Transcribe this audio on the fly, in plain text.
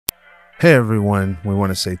Hey everyone, we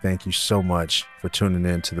want to say thank you so much for tuning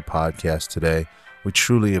in to the podcast today. We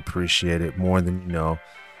truly appreciate it more than you know.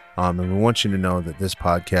 And we want you to know that this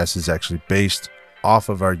podcast is actually based off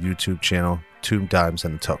of our YouTube channel, Two Dimes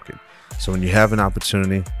and a Token. So when you have an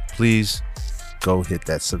opportunity, please go hit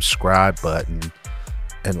that subscribe button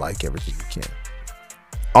and like everything you can.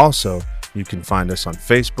 Also, you can find us on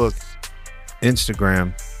Facebook,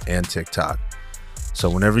 Instagram, and TikTok. So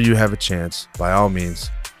whenever you have a chance, by all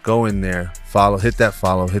means, go in there, hit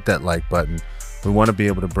that like button. We want to be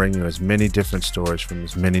able to bring you as many different stories from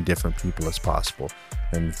as many different people as possible.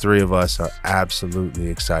 And the three of us are absolutely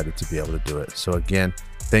excited to be able to do it. So again,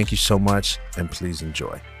 thank you so much and please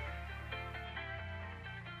enjoy.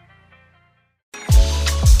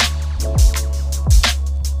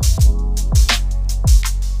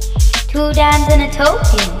 Two dimes and a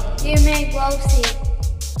token. You may well see.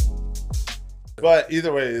 But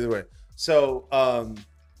either way. So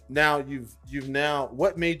now you've now,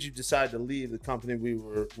 what made you decide to leave the company we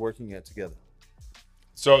were working at together?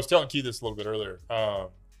 So I was telling Key this a little bit earlier. I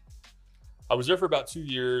was there for about 2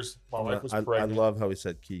 years. My wife was pregnant. I love how he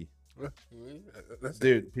said Key.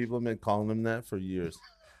 Dude, people have been calling him that for years.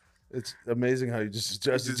 It's amazing how you just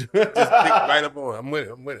adjusted Just to it. pick right up on. I'm with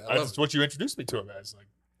it. I love That's what you introduced me to him as. Like,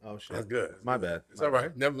 Oh shit. That's good. My bad. It's all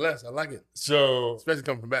right. Nevertheless, I like it. so Especially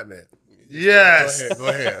coming from Batman. Yes. Go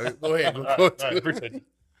ahead. I appreciate it.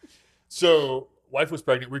 So wife was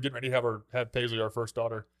pregnant. We were getting ready to have Paisley, our first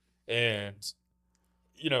daughter, and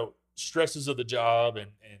stresses of the job,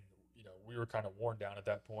 and we were kind of worn down at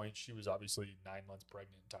that point. She was obviously 9 months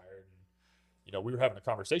pregnant and tired, and we were having a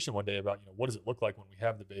conversation one day about what does it look like when we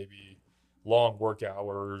have the baby, long work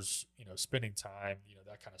hours, spending time,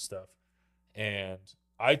 that kind of stuff. And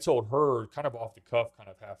I told her kind of off the cuff, kind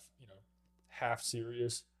of half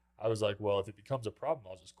serious. I was like, well, if it becomes a problem,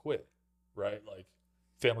 I'll just quit, right? Like,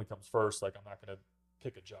 family comes first. Like, I'm not going to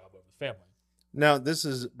pick a job over the family. Now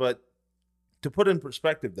but to put in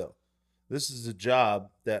perspective though, this is a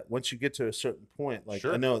job that once you get to a certain point, like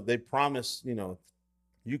Sure. I know they promise,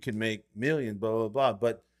 you can make millions, blah, blah,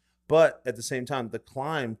 blah. But at the same time, the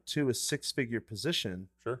climb to a 6-figure position.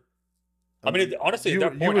 Sure. I mean, honestly, at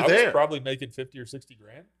that point, I was probably making 50 or 60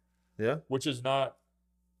 grand. Yeah. Which is not,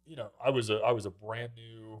 I was a brand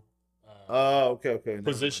new okay.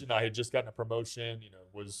 position. I had just gotten a promotion,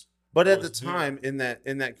 But at the time, in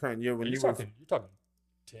that current year when you're talking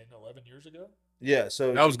 10, 11 years ago? Yeah,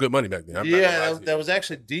 so That was good money back then. I'm not yeah, gonna lie to you. that was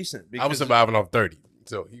actually decent. I was surviving off 30.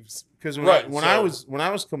 So he was. Because Right, when I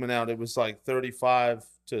was coming out, it was like 35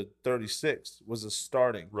 to 36 was a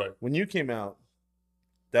starting. Right. When you came out,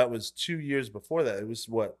 that was 2 years before that. It was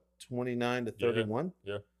what, 29 to 31?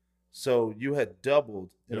 Yeah. So you had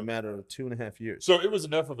doubled in a Yep. matter of 2.5 years. So it was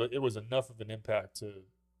enough of an impact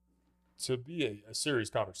to be a serious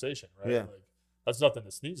conversation, right? Yeah. Like, that's nothing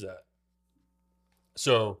to sneeze at.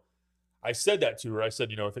 So I said that to her. I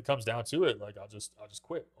said, if it comes down to it, like I'll just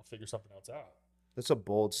quit. I'll figure something else out. That's a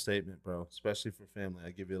bold statement, bro, especially for family.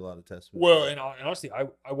 I give you a lot of testimony. Well, and honestly,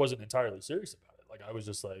 I wasn't entirely serious about it. Like, I was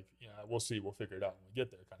just like, we'll see, we'll figure it out when we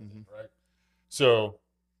get there, kind of thing, right? So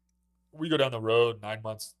we go down the road, 9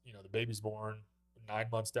 months. The baby's born. 9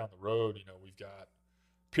 months down the road, we've got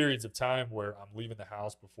periods of time where I'm leaving the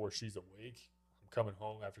house before she's awake. I'm coming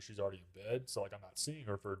home after she's already in bed. So like I'm not seeing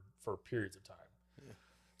her for periods of time. Yeah.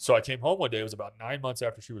 So I came home one day. It was about 9 months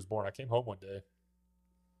after she was born. I came home one day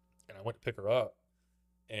and I went to pick her up,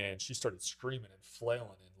 and she started screaming and flailing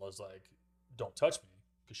and was like, "Don't touch me,"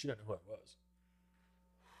 because she didn't know who I was.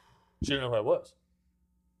 She didn't know who I was.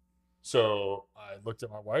 So I looked at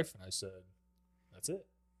my wife and I said, "That's it."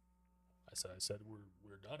 I said,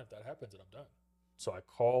 we're done. If that happens, then I'm done. So I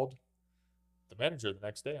called the manager the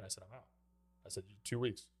next day and I said, I'm out. I said, 2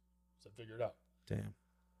 weeks. I said, figure it out. Damn.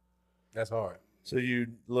 That's hard. So you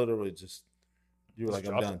literally you were Just like,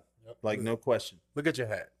 I'm dropped done. it. Yep. Like, no question. Look at your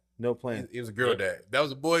hat. No plan. He was a girl Yeah. dad. That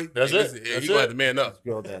was a boy. That's Hey, it. listen, That's he gonna it. have to man up.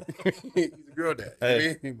 Girl dad. He's a girl dad. Hey.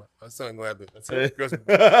 You mean? My son gonna have to. That's it. Grow some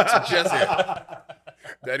chest hair.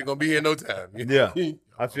 Daddy gonna be here in no time. Yeah,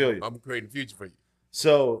 I feel you. I'm creating a future for you.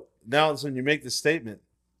 So now, when you make the statement,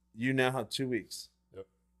 you now have 2 weeks. Yep.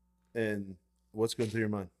 And what's going through your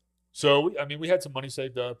mind? So, we had some money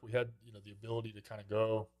saved up. We had, the ability to kind of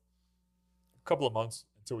go a couple of months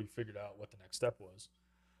until we figured out what the next step was.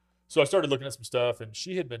 So I started looking at some stuff, and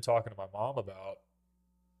she had been talking to my mom about,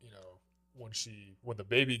 when the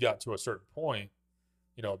baby got to a certain point,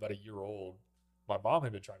 about a year old, my mom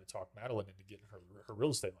had been trying to talk Madeline into getting her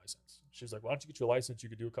real estate license. She's like, why don't you get your license? You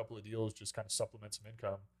could do a couple of deals, just kind of supplement some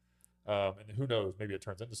income. And then who knows, maybe it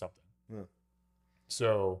turns into something. Yeah.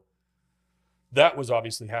 So that was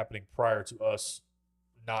obviously happening prior to us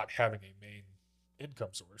not having a main income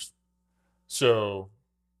source. So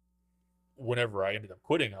whenever I ended up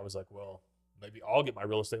quitting, I was like, well, maybe I'll get my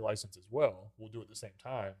real estate license as well. We'll do it at the same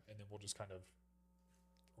time, and then we'll just kind of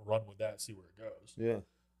run with that, see where it goes. Yeah.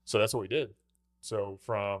 So that's what we did. So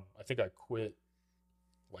I think I quit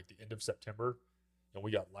like the end of September, and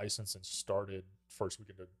we got licensed and started first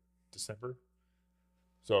weekend of December.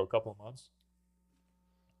 So a couple of months.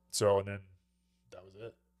 So, and then that was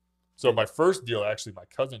it. So my first deal, actually, my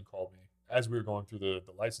cousin called me as we were going through the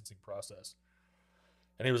licensing process.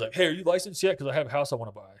 And he was like, hey, are you licensed yet? Because I have a house I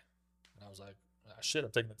want to buy. And I was like, shit,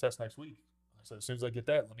 I'm taking the test next week. I said, as soon as I get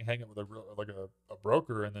that, let me hang it with a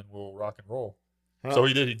broker, and then we'll rock and roll. Huh. So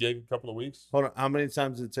he did. He gave it a couple of weeks. Hold on. How many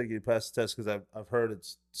times did it take you to pass the test? Because I've heard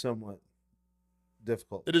it's somewhat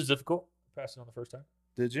difficult. It is difficult. I passed it on the first time.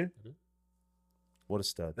 Did you? I did. What a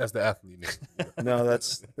stud. That's the athlete name. No,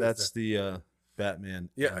 that's the Batman.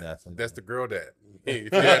 Yeah, and athlete. that's the girl dad. Hey,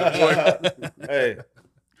 if you had a boy, Hey,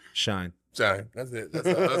 shine. sorry, that's it.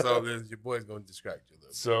 That's all it is. Your boy's going to distract you a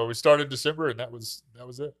little. So we started December, and that was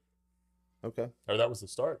it. Okay, Or that was the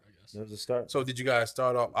start, I guess. that was a start. So did you guys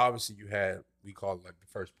start off? Obviously, you had, we call it like the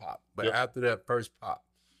first pop. But Yep. after that first pop,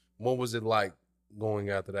 what was it like going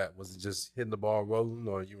after that? Was it just hitting the ball rolling,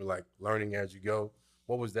 or you were like learning as you go?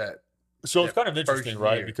 What was that? So it's that kind of interesting, first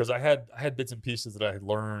right? year? Because I had bits and pieces that I had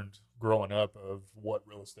learned growing up of what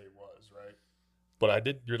real estate was, right? But I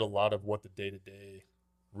didn't get a lot of what the day-to-day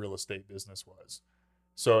real estate business was.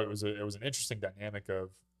 So it was an interesting dynamic of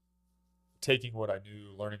taking what I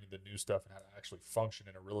knew, learning the new stuff, and how to actually function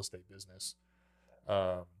in a real estate business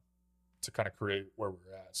to kind of create where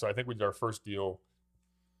we're at. So I think we did our first deal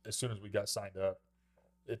as soon as we got signed up.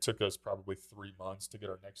 It took us probably 3 months to get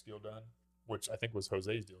our next deal done, which I think was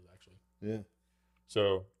Jose's deal, actually. Yeah.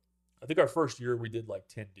 So I think our first year we did like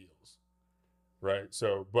 10 deals, right?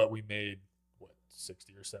 So, but we made what,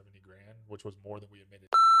 60 or 70 grand, which was more than we had made it.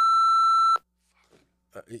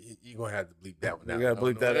 You're going to have to bleep that one out. You gotta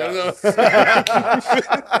bleep that out.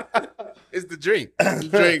 It's the drink. It's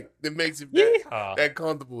the drink that makes it that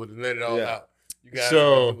comfortable to let it all Yeah. out. You guys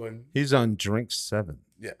So- are doing, He's on drink 7.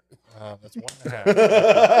 yeah. That's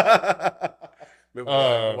 1.5. Remember,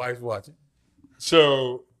 my wife's watching.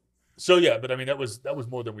 So yeah, but I mean that was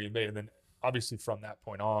more than we had made, and then obviously from that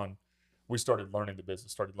point on, we started learning the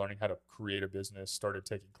business, started learning how to create a business, started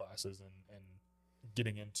taking classes and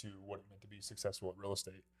getting into what it meant to be successful at real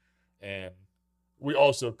estate, and we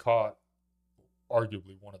also caught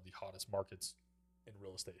arguably one of the hottest markets in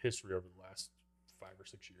real estate history over the last 5 or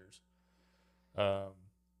 6 years.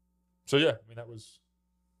 So yeah, I mean that was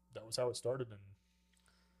how it started, and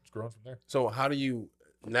it's grown from there. So how do you,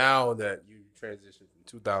 now that you transitioned from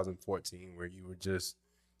 2014, where you were just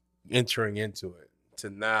entering into it, to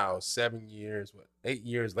now 7 years, 8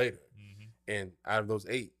 years later, and out of those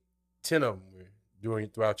 8, 10 of them were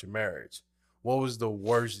throughout your marriage. What was the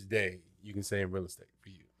worst day you can say in real estate for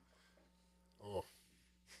you? Oh,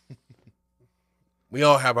 We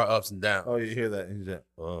all have our ups and downs. Oh, you hear that? He's like,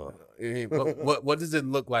 oh. What does it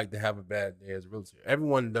look like to have a bad day as a realtor?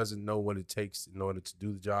 Everyone doesn't know what it takes in order to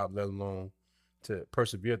do the job, let alone to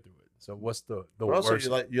persevere through it. So what's the But also, worst?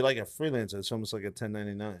 you're like a freelancer. It's almost like a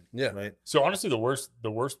 1099. Yeah. Right. so honestly, the worst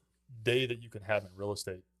day that you can have in real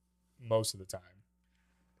estate most of the time,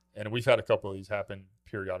 and we've had a couple of these happen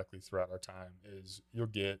periodically throughout our time, is you'll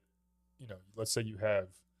get, let's say you have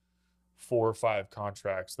 4 or 5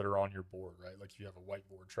 contracts that are on your board, right? Like you have a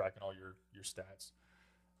whiteboard tracking all your stats.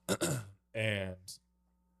 And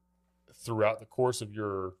throughout the course of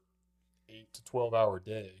your 8 to 12 hour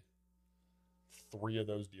day, 3 of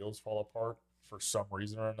those deals fall apart for some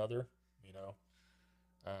reason or another,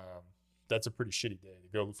 that's a pretty shitty day to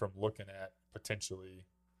go from looking at potentially,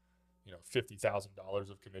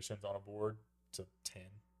 $50,000 of commissions on a board to 10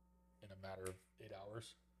 in a matter of 8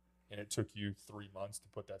 hours. And it took you 3 months to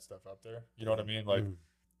put that stuff up there. You know what I mean? Like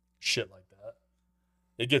shit like that.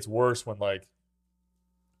 It gets worse when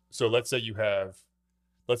so let's say you have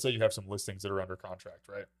some listings that are under contract,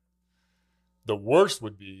 right? The worst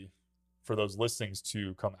would be for those listings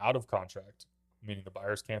to come out of contract, meaning the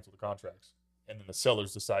buyers cancel the contracts, and then the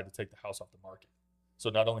sellers decide to take the house off the market. So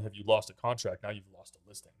not only have you lost a contract, now you've lost a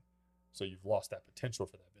listing. So you've lost that potential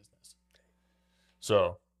for that business.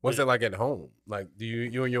 So What's that like at home? Like, do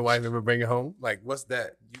you and your wife ever bring it home? Like, what's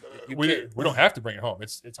that? we can't- don't have to bring it home.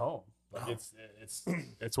 It's home. Like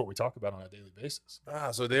it's what we talk about on a daily basis.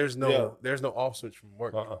 So there's no off switch from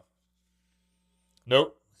work.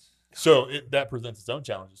 Nope. So that presents its own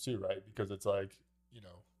challenges too, right? Because it's like,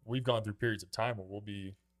 we've gone through periods of time where we'll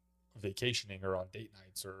be vacationing or on date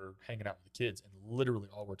nights or hanging out with the kids, and literally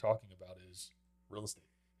all we're talking about is real estate.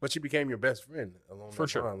 But she became your best friend along For that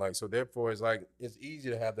sure. line. Like, so therefore, it's like it's easy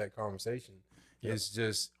to have that conversation. Yeah. It's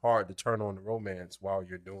just hard to turn on the romance while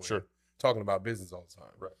you're doing Sure. talking about business all the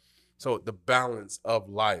time. Right. So the balance of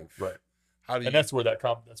life. Right. How do you? And that's where that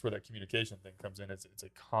communication thing comes in. It's a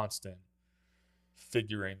constant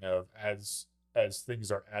figuring of as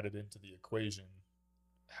things are added into the equation,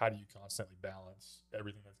 how do you constantly balance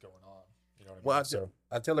everything that's going on? You know what I mean? Well,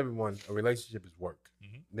 I tell everyone a relationship is work.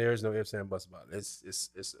 Mhm. There's no ifs and buts about it.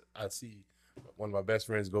 It's. I see one of my best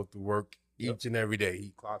friends go through work each and every day.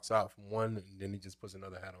 He clocks out from one, and then he just puts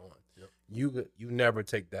another hat on. Yep. You never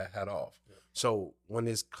take that hat off. Yep. So when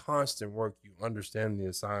it's constant work, you understand the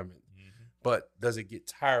assignment. Mhm. But does it get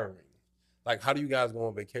tiring? Like, how do you guys go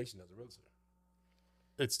on vacation as a realtor?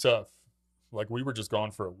 It's tough. Like, we were just gone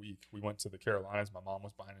for a week. We went to the Carolinas. My mom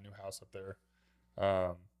was buying a new house up there.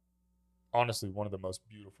 Honestly, one of the most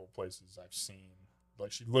beautiful places I've seen.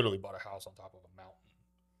 Like, she literally bought a house on top of a mountain.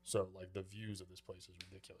 So, like, the views of this place is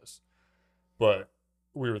ridiculous. But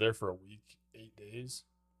we were there for a week, 8 days.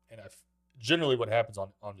 And generally what happens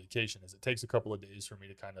on vacation is it takes a couple of days for me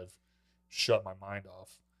to kind of shut my mind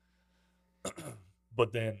off.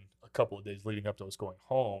 But then a couple of days leading up to us going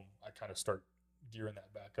home, I kind of start gearing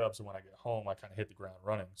that back up. So when I get home, I kind of hit the ground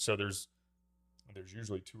running. So there's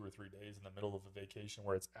usually 2 or 3 days in the middle of a vacation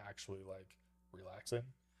where it's actually like relaxing.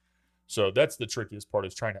 So that's the trickiest part,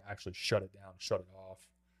 is trying to actually shut it down, shut it off,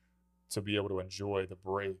 to be able to enjoy the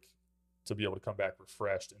break, to be able to come back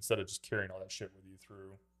refreshed instead of just carrying all that shit with you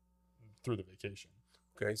through the vacation.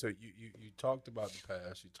 Okay, so you talked about the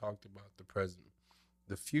past, you talked about the present,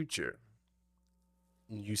 the future.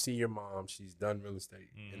 You see your mom; she's done real estate,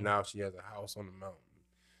 and now she has a house on the mountain.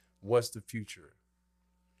 What's the future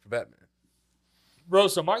for Batman? Bro,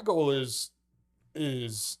 so my goal is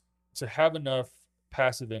to have enough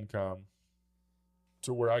passive income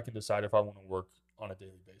to where I can decide if I want to work on a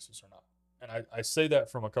daily basis or not. And I say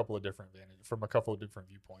that from a couple of different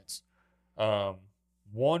viewpoints.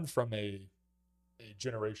 One, from a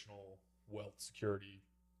generational wealth security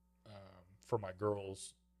for my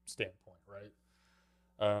girls' standpoint, right?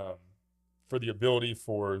 For the ability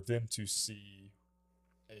for them to see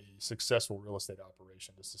a successful real estate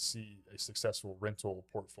operation, just to see a successful rental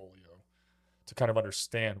portfolio, to kind of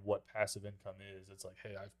understand what passive income is. It's like,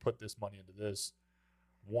 hey, I've put this money into this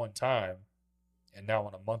one time, and now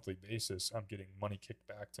on a monthly basis, I'm getting money kicked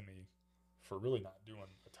back to me for really not doing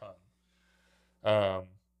a ton.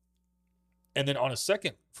 And then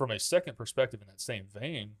from a second perspective in that same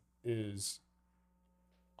vein, is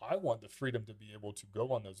I want the freedom to be able to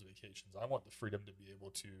go on those vacations. I want the freedom to be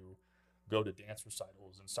able to go to dance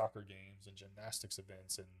recitals and soccer games and gymnastics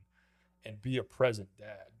events and be a present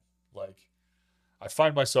dad. Like, I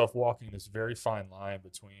find myself walking this very fine line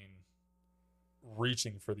between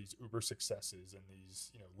reaching for these uber successes and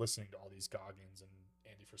these, listening to all these Goggins and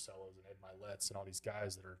Andy Frisellos and Ed Milet's and all these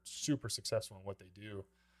guys that are super successful in what they do,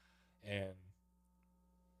 and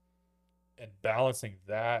balancing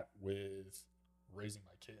that with raising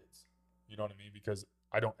my kids. You know what I mean? Because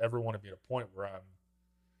I don't ever want to be at a point where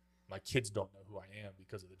my kids don't know who I am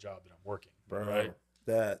because of the job that I'm working. Bro, right?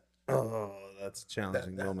 That's a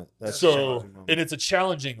challenging moment. And it's a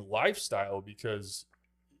challenging lifestyle because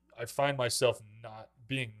I find myself not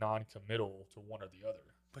being non-committal to one or the other.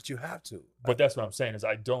 But you have to. But that's what I'm saying, is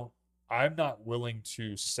I'm not willing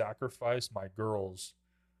to sacrifice my girls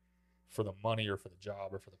for the money or for the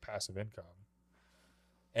job or for the passive income.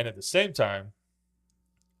 And at the same time,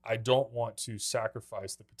 I don't want to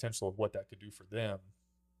sacrifice the potential of what that could do for them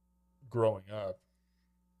growing up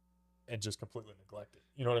and just completely neglect it.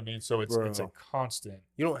 You know what I mean? So it's a constant.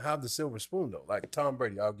 You don't have the silver spoon though. Like Tom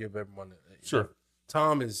Brady, I'll give everyone Sure.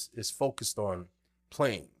 Tom is focused on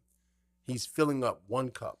playing. He's filling up one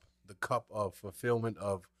cup, the cup of fulfillment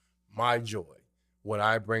of my joy, what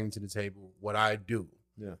I bring to the table, what I do.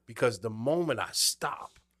 Yeah. Because the moment I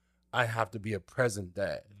stop, I have to be a present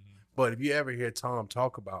dad. Mm-hmm. But if you ever hear Tom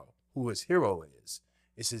talk about who his hero is,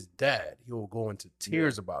 it's his dad. He will go into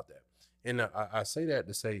tears about that. And I say that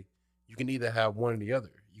to say you can either have one or the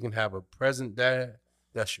other. You can have a present dad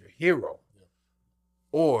that's your hero,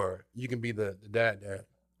 or you can be the dad that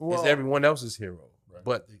is everyone else's hero,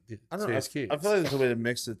 but to his kids. I feel like there's a way to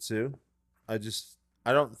mix it too. I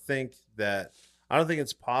don't think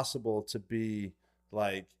it's possible to be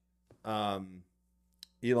like Elon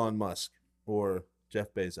Musk or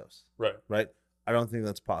Jeff Bezos. Right? I don't think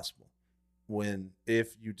that's possible.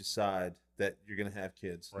 If you decide that you're going to have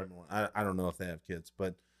kids, number one. I don't know if they have kids,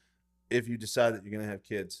 but if you decide that you're going to have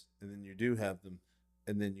kids and then you do have them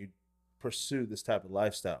and then you pursue this type of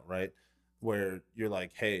lifestyle, right? Where you're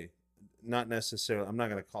like, hey, not necessarily, I'm not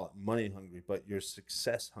going to call it money hungry, but you're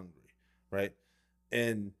success hungry, right?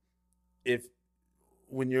 And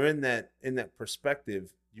when you're in that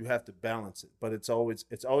perspective, you have to balance it, but it's always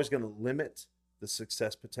going to limit the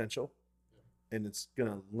success potential, and it's going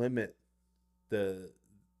to limit the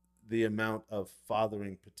amount of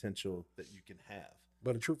fathering potential that you can have.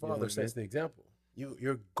 But a true You know father what I sets the example.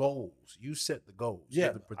 Your goals, you set the goals. Yeah,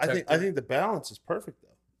 You're the I protector. think the balance is perfect though.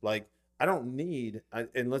 Like I don't need,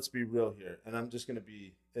 and let's be real here, and I'm just gonna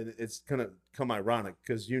be, and it's gonna come ironic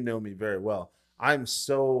because you know me very well. I'm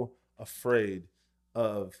so afraid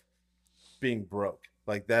of being broke.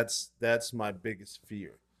 Like that's my biggest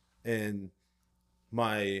fear, and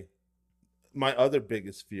my other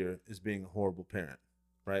biggest fear is being a horrible parent,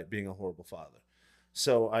 right? Being a horrible father.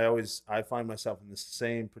 So I find myself in the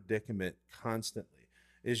same predicament constantly.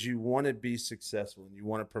 Is you want to be successful and you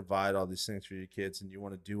want to provide all these things for your kids and you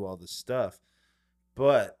want to do all this stuff,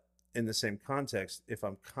 but in the same context, if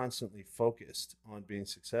I'm constantly focused on being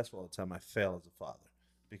successful all the time, I fail as a father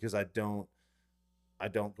because I don't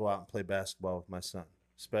go out and play basketball with my son,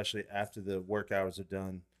 especially after the work hours are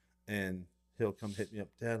done, and he'll come hit me up,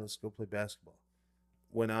 Dad, let's go play basketball.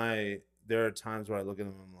 There are times where I look at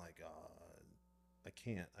him and I'm like, I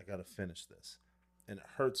can't. I got to finish this. And it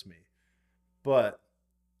hurts me. But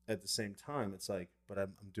at the same time, it's like, but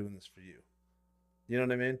I'm doing this for you. You know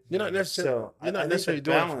what I mean? You're not necessarily. So You're not I think necessarily the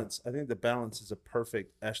doing balance. I think the balance is a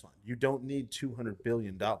perfect echelon. You don't need $200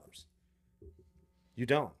 billion. You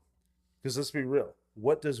don't. Because let's be real.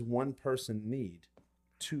 What does one person need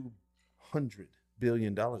 $200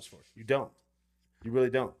 billion for? You don't. You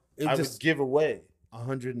really don't. I would give away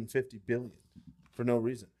 $150 billion for no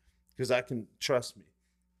reason. Because I can, trust me,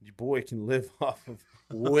 your boy can live off of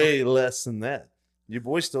way less than that. Your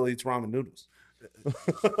boy still eats ramen noodles.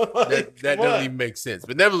 that doesn't even make sense.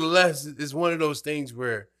 But nevertheless, it's one of those things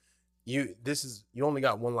where you only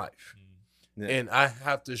got one life. Yeah. And I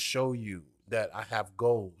have to show you that I have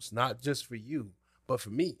goals, not just for you, but for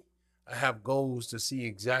me. I have goals to see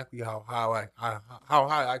exactly how high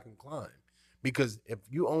I can climb. Because if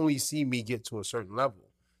you only see me get to a certain level,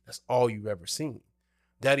 that's all you've ever seen.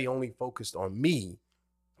 Daddy only focused on me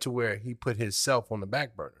to where he put himself on the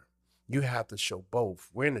back burner. You have to show both.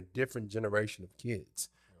 We're in a different generation of kids.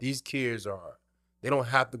 These kids they don't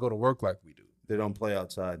have to go to work like we do. They don't play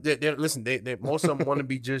outside. Listen, most of them want to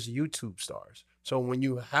be just YouTube stars. So when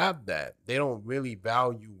you have that, they don't really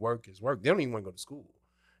value work as work. They don't even want to go to school.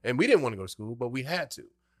 And we didn't want to go to school, but we had to.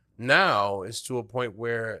 Now it's to a point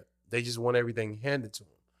where they just want everything handed to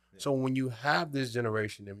them. Yeah. So when you have this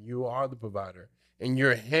generation and you are the provider and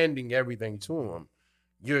you're handing everything to them,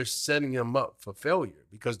 you're setting them up for failure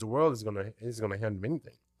because the world is gonna hand them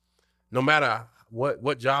anything. No matter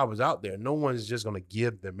what job is out there, no one's just gonna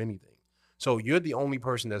give them anything. So you're the only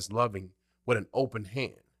person that's loving with an open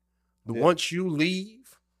hand. But once you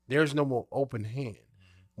leave, there's no more open hand.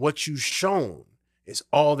 What you've shown is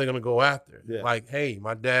all they're gonna go after. Yeah. Like, hey,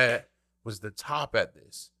 my dad was the top at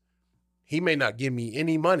this. He may not give me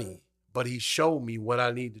any money, but he showed me what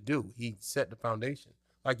I need to do. He set the foundation.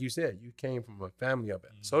 Like you said, you came from a family of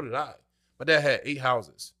it. So did I. My dad had 8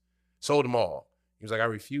 houses, sold them all. He was like, I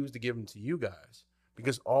refuse to give them to you guys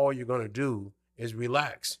because all you're going to do is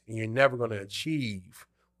relax and you're never going to achieve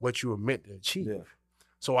what you were meant to achieve. Yeah.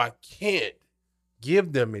 So I can't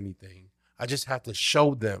give them anything. I just have to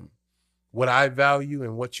show them what I value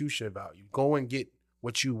and what you should value. Go and get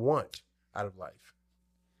what you want out of life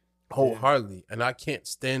wholeheartedly. And I can't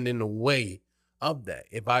stand in the way of that.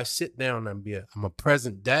 If I sit down and I'm a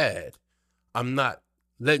present dad, I'm not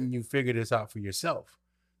letting you figure this out for yourself.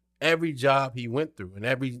 Every job he went through and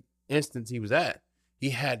every instance he was at,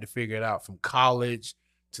 he had to figure it out from college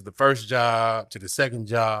to the first job to the second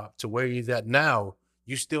job to where he's at now.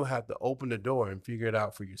 You still have to open the door and figure it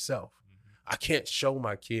out for yourself. I can't show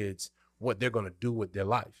my kids what they're going to do with their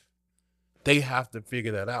life. They have to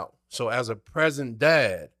figure that out. So as a present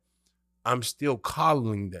dad, I'm still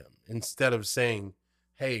coddling them. Instead of saying,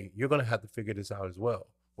 hey, you're going to have to figure this out as well.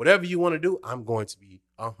 Whatever you want to do, I'm going to be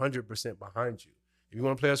 100% behind you. If you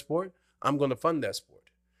want to play a sport, I'm going to fund that sport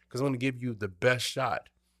because I'm going to give you the best shot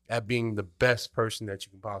at being the best person that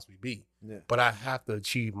you can possibly be. Yeah. But I have to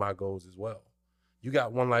achieve my goals as well. You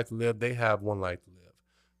got one life to live. They have one life to live.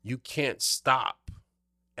 You can't stop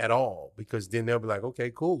at all because then they'll be like, okay,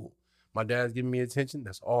 cool. My dad's giving me attention.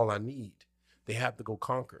 That's all I need. They have to go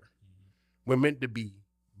conquer. We're meant to be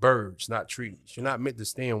birds, not trees. You're not meant to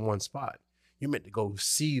stay in one spot. You're meant to go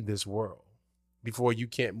see this world before you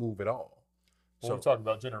can't move at all. Well, we talk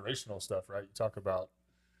about generational stuff, right? You talk about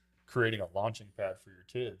creating a launching pad for your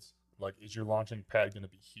kids. Like, is your launching pad going to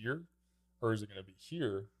be here? or is it going to be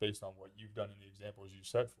here based on what you've done in the examples you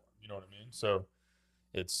set for them? You know what I mean? So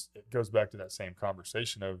it goes back to that same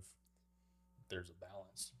conversation of there's a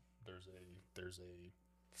balance. There's a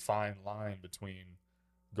fine line between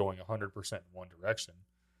going 100% in one direction.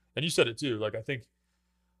 And you said it too. Like, I think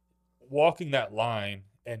walking that line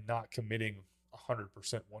and not committing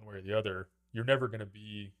 100% one way or the other, you're never going to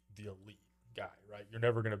be the elite guy, right? You're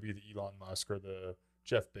never going to be the Elon Musk or the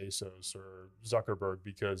Jeff Bezos or Zuckerberg,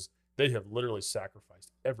 because they have literally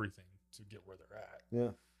sacrificed everything to get where they're at.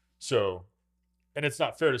 Yeah. So, and it's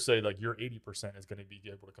not fair to say like your 80% is going to be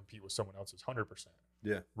able to compete with someone else's 100%.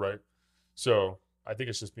 Yeah. Right. So I think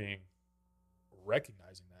it's just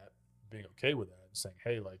recognizing that, being okay with that, and saying,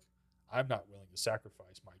 hey, like, I'm not willing to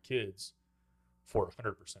sacrifice my kids for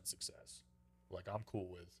 100% success. Like, I'm cool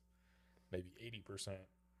with maybe 80%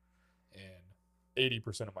 and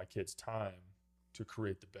 80% of my kids' time to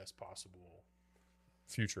create the best possible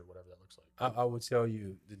future, whatever that looks like. I would tell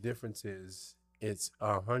you the difference is it's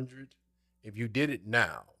 100. If you did it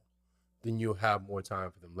now, then you'll have more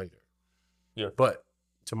time for them later. Yeah. But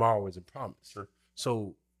tomorrow isn't promised. Sure.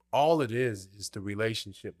 So all it is the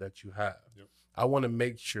relationship that you have. Yep. I want to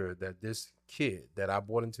make sure that this kid that I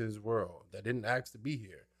brought into this world that didn't ask to be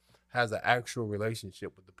here has an actual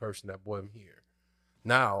relationship with the person that brought him here.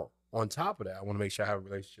 Now, on top of that, I want to make sure I have a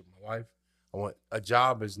relationship with my wife. A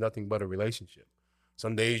job is nothing but a relationship.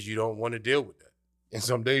 Some days you don't want to deal with that. And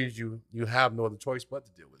some days you have no other choice but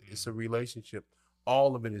to deal with it. It's a relationship.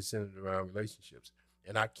 All of it is centered around relationships.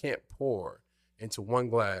 And I can't pour into one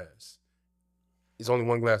glass. It's only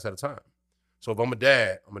one glass at a time. So if I'm a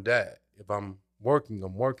dad, I'm a dad. If I'm working,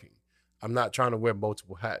 I'm working. I'm not trying to wear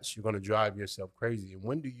multiple hats. You're going to drive yourself crazy. And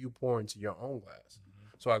when do you pour into your own glass?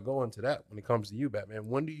 Mm-hmm. So I go into that when it comes to you, Batman.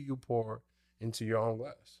 When do you pour into your own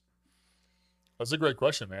glass? That's a great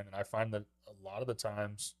question, man. And I find that a lot of the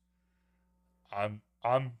times I'm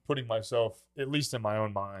putting myself, at least in my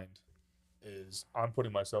own mind, is I'm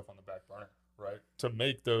putting myself on the back burner, right? To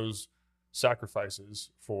make those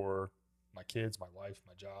sacrifices for my kids, my wife,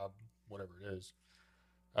 my job, whatever it is.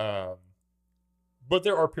 But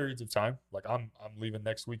there are periods of time, like I'm leaving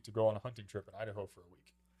next week to go on a hunting trip in Idaho for a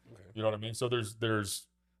week. Okay. You know what I mean? So there's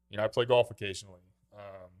I play golf occasionally.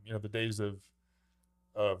 The days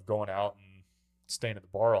of going out and staying at the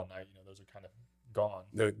bar all night, those are kind of gone.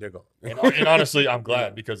 They're gone. and honestly, I'm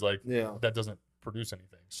glad because that doesn't produce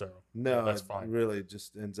anything. So no, that's fine. It really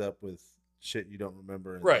just ends up with shit you don't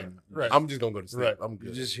remember. Right. I'm just gonna go to sleep. Right. I'm good.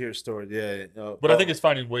 You just hear stories. Yeah. But I think it's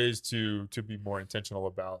finding ways to be more intentional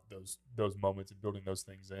about those moments and building those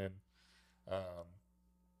things in,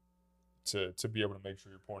 to be able to make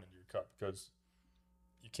sure you're pouring into your cup, because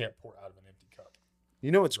you can't pour out of an empty cup.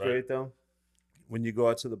 You know what's great though? When you go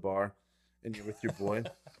out to the bar and you're with your boy,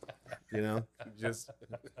 just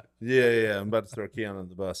yeah. I'm about to throw Keon on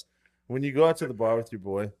the bus. When you go out to the bar with your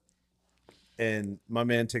boy, and my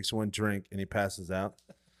man takes one drink and he passes out.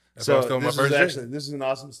 So this is an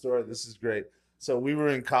awesome story. This is great. So we were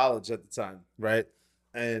in college at the time, right?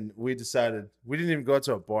 And we decided we didn't even go out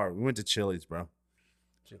to a bar. We went to Chili's, bro.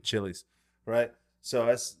 Chili's, right?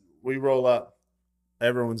 So we roll up.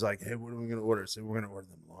 Everyone's like, "Hey, what are we gonna order?" So we're gonna order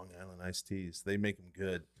them Long Island iced teas. They make them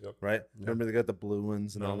good, right? Yep. Remember they got the blue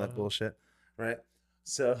ones and all that bullshit, right?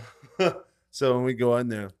 So, so when we go in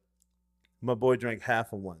there, my boy drank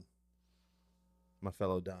half of one. My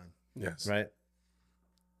fellow Don. Yes. Right?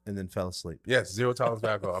 And then fell asleep. Yes, 0 tolerance for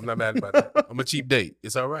alcohol. I'm not mad about it. I'm a cheap date.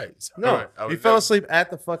 It's all right. He fell asleep at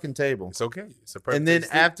the fucking table. It's okay. It's a perfect. And then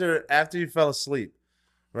after he fell asleep,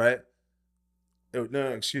 right?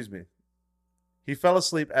 No, excuse me. He fell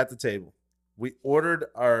asleep at the table. We ordered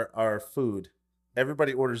our food.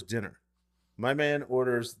 Everybody orders dinner. My man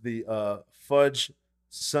orders the fudge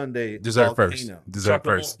sundae dessert volcano. first. Dessert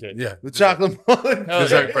first. Yeah. The chocolate molten.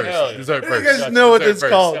 Dessert first. Yeah. Dessert You first. guys know what Dessert it's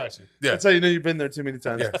first. called. Gotcha. Yeah. That's how you know you've been there too many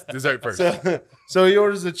times. Yes. Dessert first. So he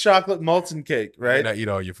orders a chocolate molten cake, right? And I eat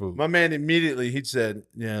all your food. My man immediately, he said,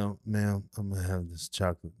 "Yeah, ma'am, I'm going to have this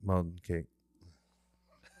chocolate molten cake."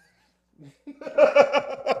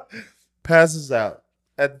 Passes out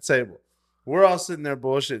at the table. We're all sitting there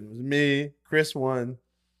bullshitting. It was me, Chris won.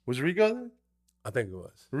 Was Rico there? I think it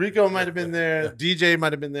was. Rico might have been there. DJ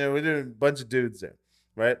might have been there. We did a bunch of dudes there,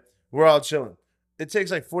 right? We're all chilling. It takes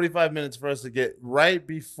like 45 minutes for us to get right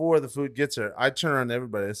before the food gets there. I turn around to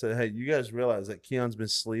everybody. I said, "Hey, you guys realize that Keon's been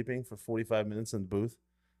sleeping for 45 minutes in the booth?"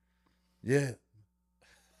 Yeah.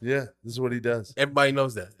 Yeah, this is what he does. Everybody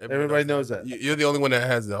knows that. Everybody knows that. You're the only one that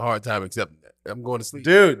has a hard time accepting that. I'm going to sleep.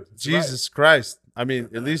 Dude, Jesus Christ. I mean,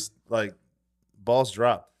 at least like balls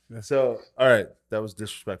dropped. So, all right, that was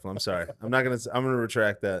disrespectful. I'm sorry. I'm gonna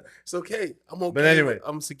retract that. It's okay. I'm okay. But anyway,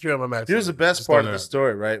 I'm secure on my match. Here's the best part of the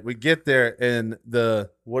story, right? We get there and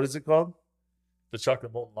what is it called? The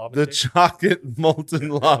chocolate molten lava. The cake? chocolate molten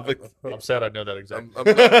lava. I'm sad I know that exactly.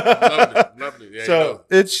 I'm loving it. Yeah, So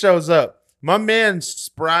it shows up. My man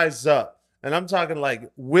spries up, and I'm talking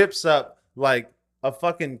like whips up like a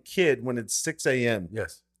fucking kid when it's 6 a.m.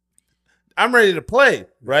 yes. I'm ready to play,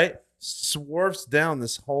 right? Swarfs down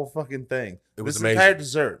this whole fucking thing. It was this amazing. entire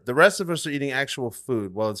dessert. The rest of us are eating actual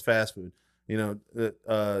food. Well, it's fast food. You know,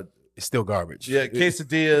 It's still garbage. yeah,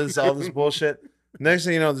 quesadillas, all this bullshit. Next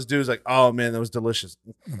thing you know, this dude's like, "Oh man, that was delicious."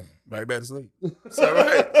 Right back to sleep. It's all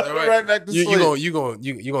right. It's all right. Right back to sleep.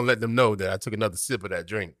 You gonna let them know that I took another sip of that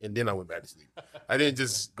drink and then I went back to sleep. I didn't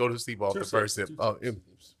just go to sleep off the first sip. Oh,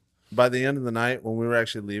 By the end of the night, when we were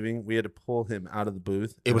actually leaving, we had to pull him out of the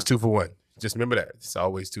booth. it was 2 for 1. Just remember that. It's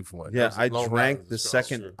always 2 for 1. Yeah, Those I long drank rounds the is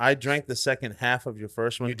second. true. I drank the second half of your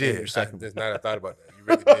first one. You and did. Your second. That's not. I thought about that. You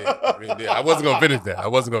really did. You really did. I wasn't gonna finish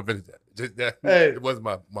that. Just that. Hey. It wasn't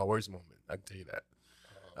my worst moment. I can tell you that.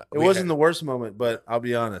 It wasn't the worst moment, but I'll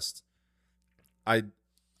be honest. I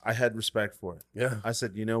had respect for it. Yeah. I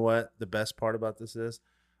said, you know what? The best part about this is,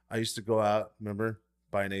 I used to go out. Remember,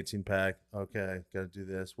 buy an 18 pack. Okay, got to do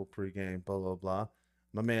this. We'll pregame. Blah blah blah.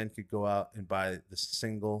 My man could go out and buy the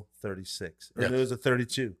single 36, and Yes. it was a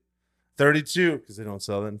 32, because they don't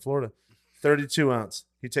sell that in Florida. 32 ounce.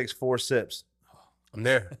 He takes 4 sips, I'm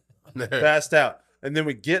there. passed out, and then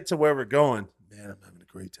we get to where we're going. Man, I'm having a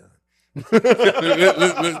great time.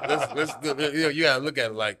 let's you gotta look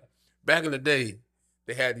at it like back in the day,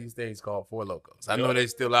 they had these things called Four Locos. I know they're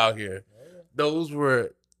still out here. Those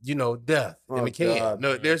were, death in Oh, the can. God.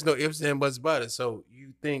 No, there's no ifs and buts about it. So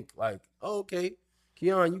you think like, oh, okay,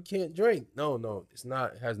 Keon, you can't drink. No, it's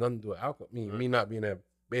not. It has nothing to do with alcohol. Me not being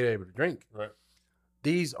able to drink. Right.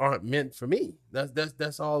 These aren't meant for me.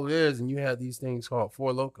 That's all it is. And you have these things called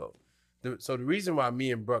Four Loko. So the reason why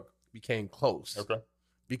me and Brooke became close, Okay.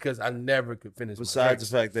 because I never could finish. Besides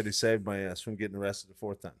the fact that he saved my ass from getting arrested the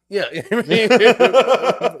 4th time. yeah.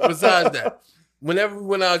 Besides that, whenever we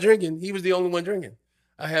went out drinking, he was the only one drinking.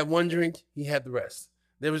 I had one drink, he had the rest.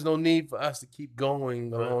 There was no need for us to keep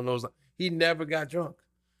going along those lines. He never got drunk.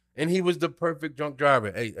 And he was the perfect drunk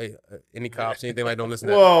driver. Hey, any cops, anything like, don't listen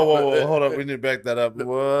to that. Whoa, hold up. We need to back that up.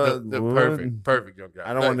 What? The What? perfect drunk driver.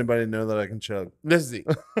 I don't want anybody to know that I can chug. Listen,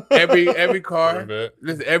 every car, bit.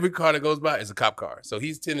 listen, every car that goes by is a cop car. So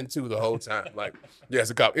he's 10-2 the whole time. Like, yeah, it's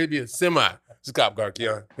a cop. It'd be a semi. It's a cop car,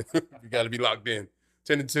 Keon. You got to be locked in.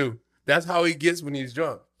 10-2. That's how he gets when he's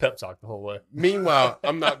drunk. Pep talk the whole way. Meanwhile,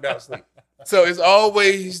 I'm knocked out asleep. So it's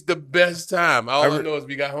always the best time. All I know is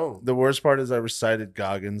we got home. The worst part is I recited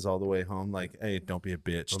Goggins all the way home. Like, hey, don't be a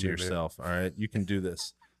bitch Don't to be a bitch. yourself. All right. You can do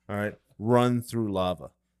this. All right. Run through lava.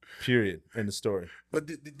 Period. End of story. But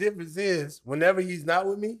the difference is, whenever he's not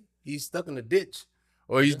with me, he's stuck in a ditch.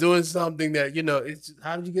 Or he's doing something that, it's just,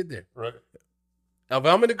 how did you get there? Right. If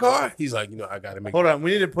I'm in the car, he's like, I got to make Hold on.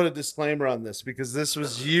 We need to put a disclaimer on this because this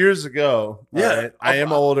was years ago. Yeah. All right? I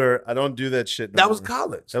am older. I don't do that shit. That was more.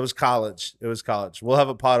 college. That was college. It was college. We'll have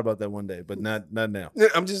a pod about that one day, but not now.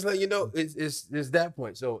 I'm just letting you know, it's that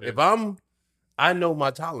point. So if I know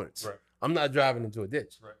my tolerance. Right. I'm not driving into a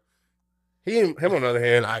ditch. Right. Him on the other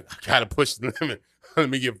hand, I gotta push the limit. Let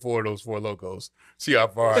me get 4 of those Four Locos. See how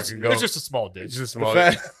far I can go. It's just a small It's ditch. just small.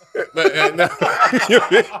 fact- But, no.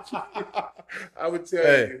 I would tell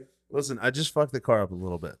Hey. you. Listen, I just fucked the car up a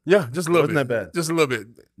little bit. Yeah, just a little Wasn't bit. that bad? Just a little bit.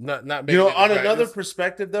 Not You know, making it on practice. another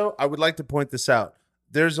perspective, though, I would like to point this out.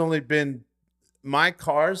 There's only been my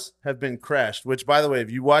cars have been crashed. Which, by the way, if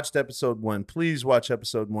you watched episode 1, please watch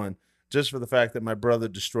episode 1, just for the fact that my brother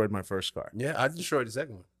destroyed my first car, Yeah, I destroyed the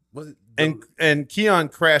second one. Was it and Keon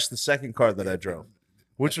crashed the second car that I drove,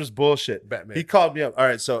 which was bullshit. Batman? He called me up. All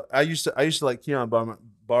right, so I used to let Keon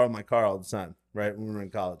borrow my car all the time, right, when we were in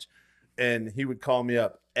college, and he would call me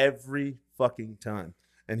up every fucking time,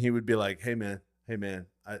 and he would be like, hey man,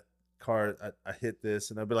 I hit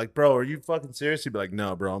this, and I'd be like, bro, are you fucking serious? He'd be like,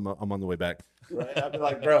 no, bro, I'm on the way back. Right? I'd be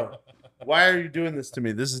like, bro, why are you doing this to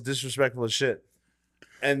me? This is disrespectful as shit.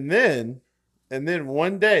 And then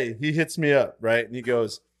one day he hits me up, right, and he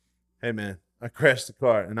goes, hey man, I crashed the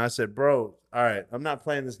car, and I said, bro, all right, I'm not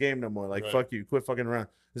playing this game no more. Like, Right. fuck you, quit fucking around.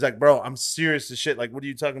 He's like, bro, I'm serious as shit. Like, what are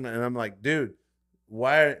you talking about? And I'm like, dude,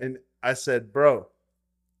 why? And I said, bro,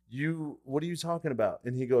 what are you talking about?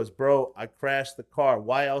 And he goes, bro, I crashed the car.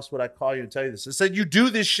 Why else would I call you and tell you this? I said, you do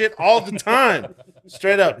this shit all the time.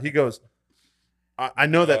 Straight up. He goes, I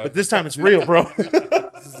know that, but this time it's real, bro.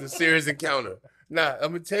 This is a serious encounter. Now,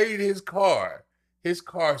 I'm gonna tell you his car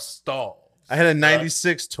stalled. I had a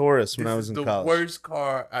 96 Taurus when I was in the college. worst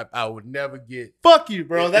car I would never get. Fuck you,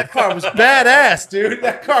 bro. That car was badass, dude.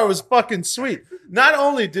 That car was fucking sweet. Not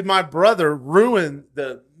only did my brother ruin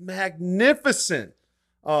the magnificent,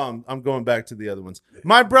 I'm going back to the other ones.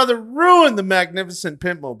 My brother ruined the magnificent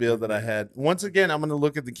Pimpmobile that I had. Once again, I'm going to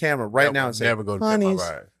look at the camera right now and say, never go to "Honeys, Pimp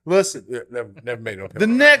My Ride." listen, Yeah, never made no Pimp the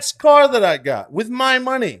My Ride. next car that I got with my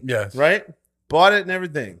money, Yes. right? Bought it and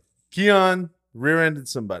everything. Keon rear-ended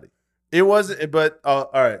somebody. It wasn't, but all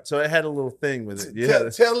right. So it had a little thing with it. Yeah.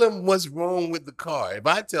 Tell him what's wrong with the car. If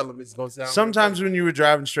I tell him, it's gonna sound. Sometimes when you were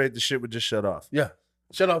driving straight, the shit would just shut off. yeah,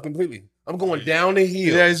 shut off completely. I'm going down the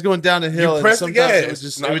hill. Yeah, he's going down the hill. You press the sometimes gas, it would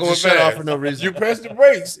just, not it would going just shut off fast. for no reason. You press the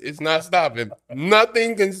brakes, it's not stopping.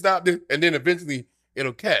 Nothing can stop this, and then eventually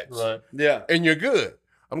it'll catch, Right. Yeah, and you're good.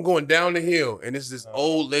 I'm going down the hill, and it's this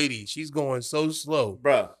old lady. She's going so slow,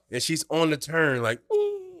 bro. and she's on the turn like.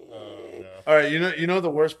 Yeah. All right, you know the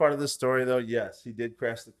worst part of this story though. Yes, he did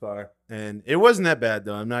crash the car, and it wasn't that bad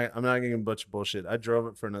though. I'm not getting a bunch of bullshit. I drove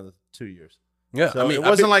it for another 2 years. Yeah, So it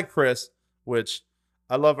wasn't like Chris, which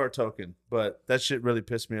I love our token, but that shit really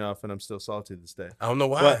pissed me off, and I'm still salty to this day. I don't know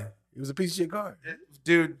why. But- It was a piece of shit car.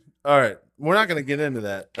 Dude, all right, we're not gonna get into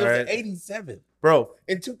that. It All was right, an 87 bro.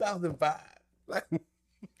 in 2005. Like,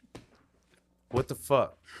 What the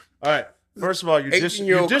fuck? All right. First of all, your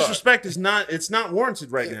 18-year-old car. disrespect is not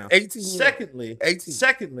warranted right now. 18. Secondly, 18.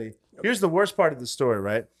 secondly, here's the worst part of the story,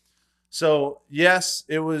 right? So, yes,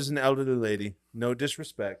 it was an elderly lady. No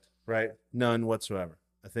disrespect, right? None whatsoever.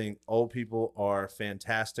 I think old people are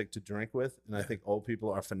fantastic to drink with, and I think old people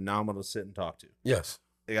are phenomenal to sit and talk to. yes,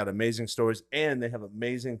 They got amazing stories, and they have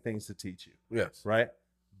amazing things to teach you, yes. right?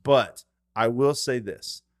 But I will say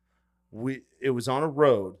this. It was on a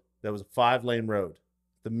road that was a 5-lane road.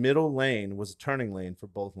 The middle lane was a turning lane for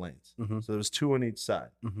both lanes. Mhm. So there was 2 on each side.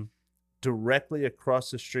 Mhm. Directly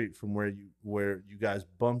across the street from where you guys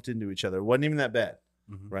bumped into each other. It wasn't even that bad,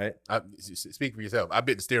 Mhm. right? Speak for yourself. I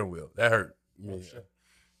bit the steering wheel. That hurt. Oh, Yeah. shit.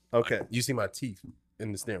 Okay. You see my teeth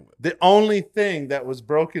in the steering wheel. The only thing that was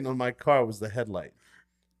broken on my car was the headlight.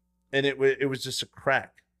 And it was just a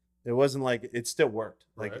crack. It wasn't like it still worked.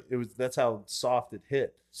 Like Right. that's how soft it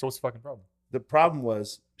hit. So what's the fucking problem? The problem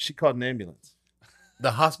was she called an ambulance.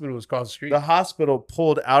 The hospital was across the street. The hospital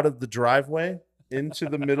pulled out of the driveway into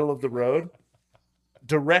the middle of the road,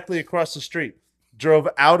 directly across the street. Drove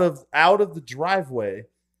out of the driveway,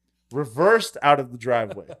 reversed out of the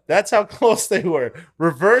driveway. That's how close they were.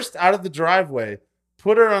 Reversed out of the driveway,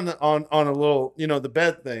 put her on a little, the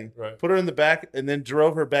bed thing. Right. Put her in the back, and then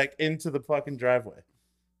drove her back into the fucking driveway.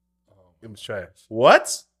 It was trash.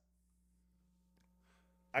 What?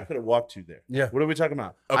 I could have walked you there. Yeah. What are we talking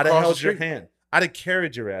about? Across I'd have the held your street. hand. I'd have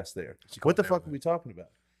carried your ass there. She What the called fuck are that we talking about?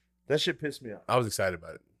 That shit pissed me off. I was excited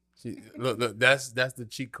about it. Look, that's the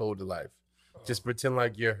cheat code to life. Just pretend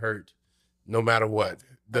like you're hurt, no matter what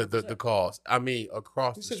the cause. I mean,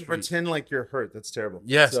 across You the said street. pretend like you're hurt. That's terrible.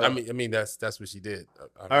 Yes, So- I mean that's what she did.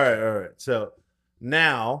 All right. So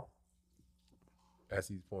now, As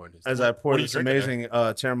he's pouring this, as I pour what are you this drinking there?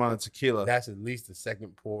 amazing Terramana tequila, that's at least the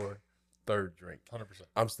second pour, third drink. 100%.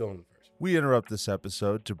 I'm still in the first. we interrupt this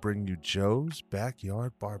episode to bring you Joe's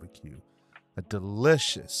Backyard Barbecue, a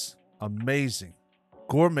delicious, amazing,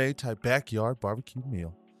 gourmet type backyard barbecue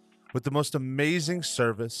meal with the most amazing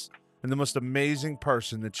service and the most amazing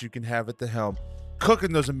person that you can have at the helm,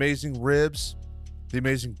 cooking those amazing ribs, the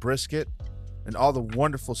amazing brisket, and all the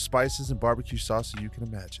wonderful spices and barbecue sauce that you can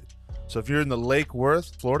imagine. So if you're in the Lake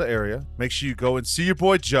Worth, Florida area, make sure you go and see your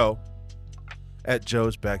boy Joe at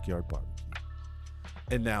Joe's Backyard Barbecue.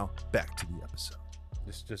 And now back to the episode.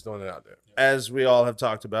 Just throwing it out there. As we all have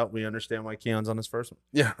talked about, we understand why Keon's on his first one.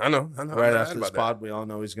 Yeah, I know. I'm Right not after mad this about pod, we all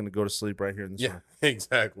know he's going to go to sleep right here in this that. Yeah,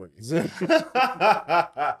 exactly. room.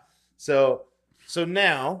 So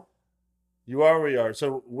now you are where you are.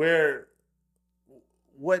 So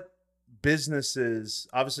what businesses,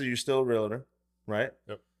 obviously you're still a realtor, right?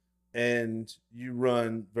 Yep. And you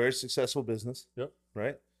run very successful business. Yep.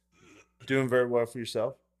 Right? Doing very well for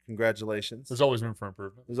yourself. Congratulations. There's always room for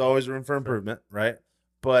improvement. There's always room for improvement, right?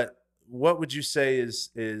 But what would you say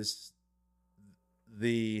is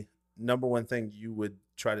the number one thing you would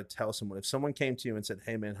try to tell someone if someone came to you and said,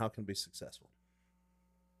 "Hey, man, how can I be successful?"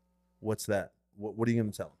 What's that? What are you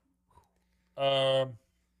going to tell them?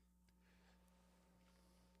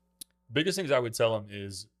 Biggest things I would tell them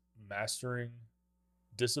is mastering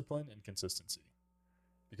discipline and consistency,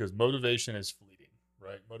 because motivation is fleeting,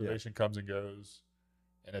 right? Motivation comes and goes,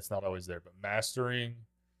 and it's not always there. But mastering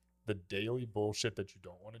the daily bullshit that you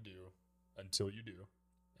don't want to do until you do,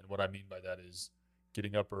 and what I mean by that is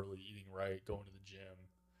getting up early, eating right, going to the gym,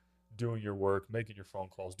 doing your work, making your phone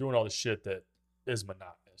calls, doing all the shit that is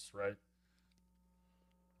monotonous, right?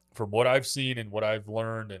 From what I've seen and what I've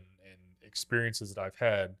learned and experiences that I've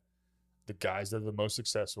had, the guys that are the most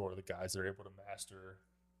successful are the guys that are able to master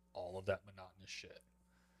all of that monotonous shit.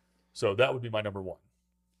 So that would be my number one.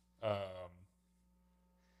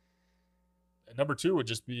 And number two would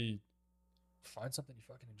just be find something you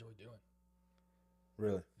fucking enjoy doing.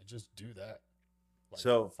 Really? And just do that. Like,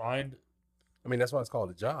 So find. I mean, that's why it's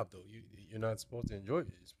called a job, though. You're not supposed to enjoy it.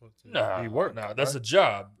 You're supposed to No, be work. no, that's right? a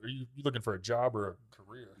job. Are you looking for a job or a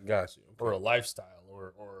career Gotcha. or a lifestyle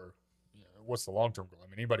or what's the long term goal? I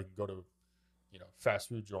mean, anybody can go to fast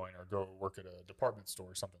food joint or go work at a department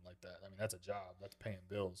store or something like that. I mean, that's a job. That's paying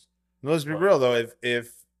bills. let's be real though.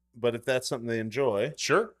 If that's something they enjoy,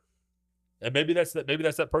 Sure. And maybe that's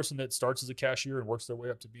that person that starts as a cashier and works their way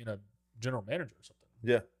up to being a general manager or something.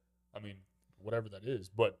 yeah. I mean, whatever that is.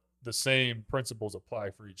 But the same principles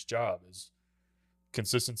apply for each job is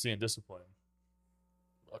consistency and discipline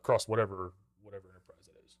across whatever enterprise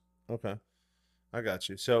it is. Okay, I got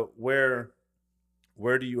you. So where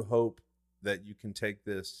do you hope that you can take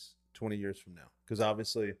this 20 years from now? Because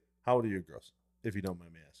obviously, how old are your girls, if you don't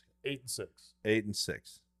mind me asking? 8 and 6. 8 and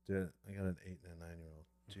 6. Dude, I got an 8 and a 9-year-old.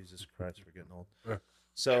 Jesus Christ, we're getting old. Yeah.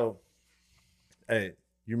 So, hey,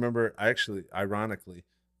 you remember? Ironically,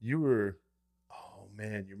 you were. Oh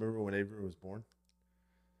man, you remember when Avery was born?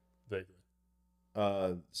 Vaguely.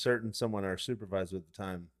 Someone, our supervisor at the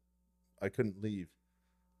time, I couldn't leave.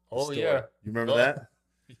 the Oh store. yeah. You remember Oh. that?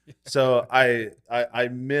 So I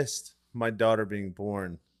missed my daughter being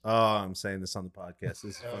born. Oh, I'm saying this on the podcast. This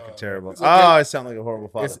is fucking Oh. terrible. It's okay. Oh, I sound like a horrible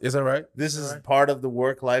father. It's all right. This is Alright. part of the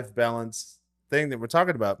work-life balance thing that we're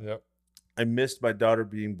talking about. Yep. I missed my daughter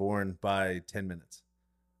being born by 10 minutes.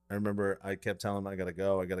 I remember I kept telling him, I gotta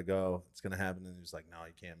go. It's gonna happen. And he was like, no,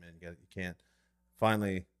 you can't, man. You can't.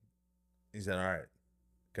 Finally, he said, all right,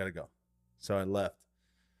 gotta go. So I left.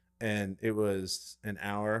 And it was an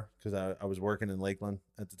hour because I was working in Lakeland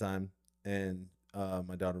at the time. And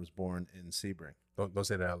my daughter was born in Sebring. Don't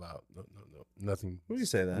say that out loud. No. Nothing. Who do you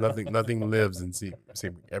say that? Nothing lives in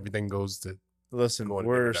Sebring. Everything goes to. Listen, Going a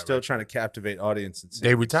we're different still direction. trying to captivate audience.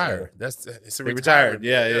 They retire. It's a They retired.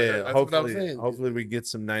 Yeah. That's what I'm saying. Hopefully we get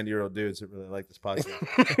some 90-year-old dudes that really like this podcast.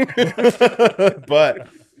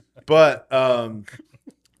 but I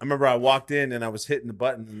remember I walked in and I was hitting the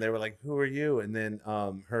button and they were like, who are you? And then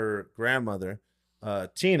her grandmother,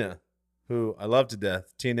 Tina, who I love to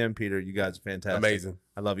death. Tina and Peter, you guys are fantastic. Amazing.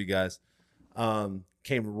 I love you guys.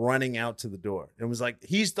 Came running out to the door and was like,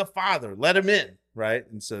 he's the father, let him in. Right.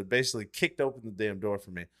 And so basically kicked open the damn door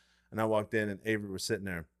for me. And I walked in and Avery was sitting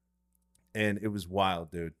there and it was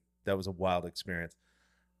wild, dude. That was a wild experience.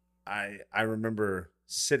 I remember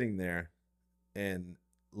sitting there and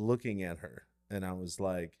looking at her and I was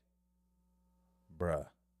like, bruh,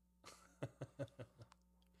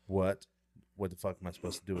 what the fuck am I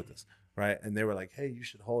supposed to do with this? Right. And they were like, hey, you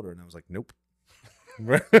should hold her. And I was like, nope.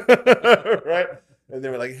 Right. And they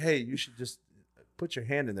were like, hey, you should just put your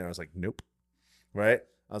hand in there. I was like, nope. Right.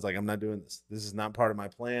 I was like, I'm not doing this. This is not part of my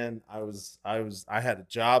plan. I had a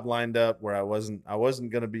job lined up where I wasn't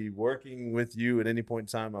going to be working with you at any point in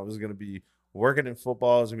time. I was going to be working in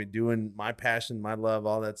football. I was going to be doing my passion, my love,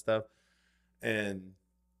 all that stuff. And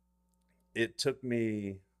it took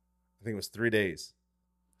me, I think it was 3 days.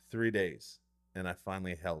 3 days. And I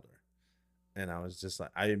finally held her. And I was just like,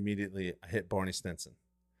 I hit Barney Stinson.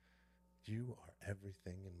 You are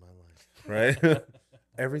everything in my life, right?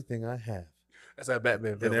 Everything I have. That's how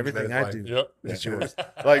Batman feels. And everything I do. Yep. It's yours.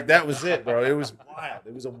 Like that was it, bro. It was wild.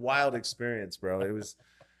 It was a wild experience, bro.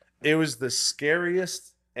 It was the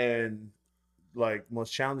scariest and like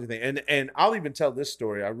most challenging thing. And I'll even tell this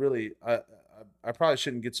story. I probably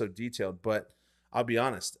shouldn't get so detailed, but I'll be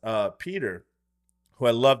honest. Peter, who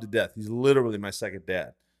I love to death, he's literally my second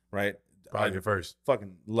dad, right? Probably your first.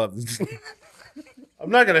 Fucking love this. I'm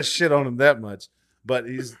not gonna shit on him that much, but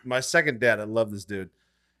he's my second dad. I love this dude.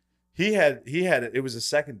 He had it was a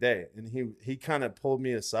second day, and he kind of pulled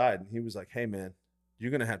me aside, and he was like, "Hey man, you're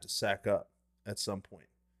gonna have to sack up at some point."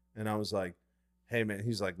 And I was like, "Hey man,"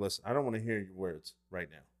 he's like, "Listen, I don't want to hear your words right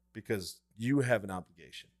now because you have an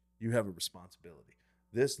obligation, you have a responsibility.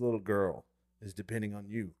 This little girl is depending on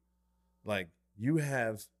you. Like you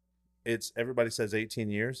have, it's everybody says 18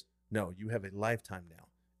 years. No, you have a lifetime now.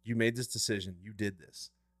 You made this decision. You did this.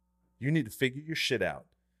 You need to figure your shit out.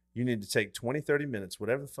 You need to take 20, 30 minutes,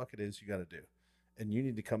 whatever the fuck it is you got to do. And you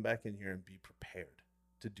need to come back in here and be prepared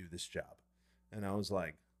to do this job." And I was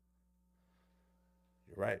like,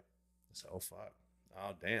 "You're right." I said, "Oh, fuck."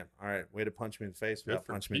 Oh, damn. All right. Way to punch me in the face without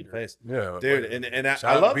for punching me in the Peter. face. Yeah, Dude, wait. and I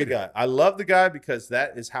Shout out love to the Peter. guy. I love the guy because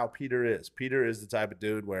that is how Peter is. Peter is the type of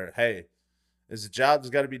dude where, hey, it's a job that's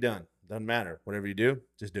got to be done. Doesn't matter. Whatever you do,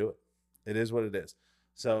 just do it. It is what it is.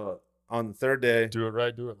 So on the third day, Do it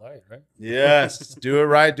right, do it light, right? yes, do it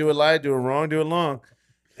right, do it light, do it wrong, do it long.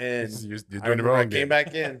 And You're I doing the remember I wrong came thing.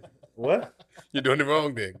 back in. What? You're doing the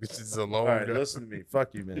wrong thing. This is a long All right, drive. listen to me.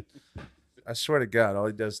 Fuck you, man. I swear to God, all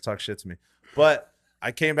he does is talk shit to me. But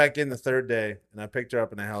I came back in the third day, and I picked her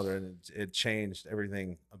up and I held her, and it changed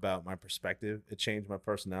everything about my perspective. It changed my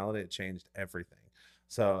personality. It changed everything.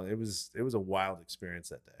 So it was a wild experience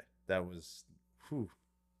that day. That was, whew,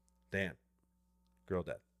 damn, girl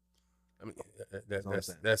dead. I mean, all I'm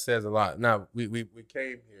saying. that says a lot. Now, we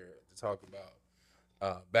came here to talk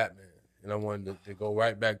about Batman, and I wanted to go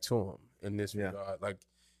right back to him in this Yeah. regard. Like,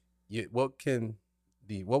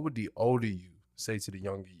 what would the older you say to the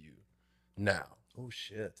younger you now? Oh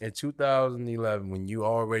shit. In 2011, when you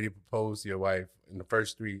already proposed to your wife in the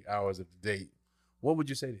first 3 hours of the date, what would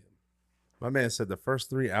you say to him? My man said the first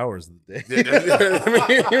 3 hours of the day.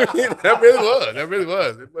 That really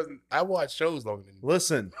was. It wasn't. I watched shows longer than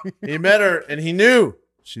Listen, he met her and he knew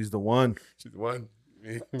she's the one. she's the one.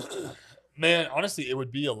 Man, honestly, it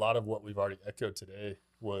would be a lot of what we've already echoed today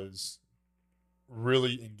was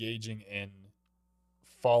really engaging in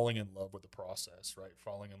falling in love with the process, right?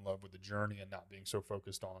 Falling in love with the journey and not being so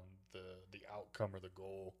focused on the outcome or the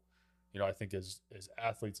goal. You know, I think as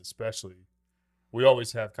athletes especially, we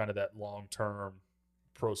always have kind of that long-term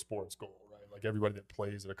pro sports goal, right? Like everybody that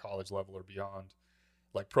plays at a college level or beyond,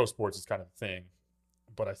 like pro sports is kind of the thing.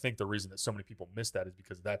 But I think the reason that so many people miss that is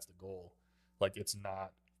because that's the goal. Like it's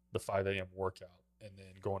not the 5 a.m. workout and then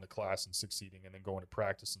going to class and succeeding and then going to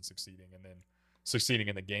practice and succeeding and then succeeding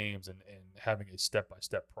in the games and having a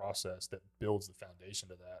step-by-step process that builds the foundation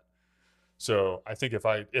to that. So I think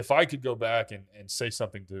if I could go back and say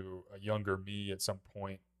something to a younger me at some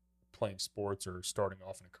point playing sports or starting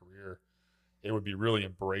off in a career, it would be really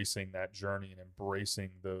embracing that journey and embracing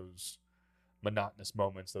those monotonous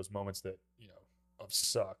moments, those moments that, you know, of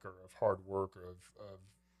suck or of hard work or of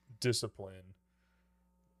discipline,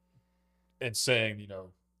 and saying, you know,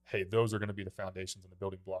 hey, those are going to be the foundations and the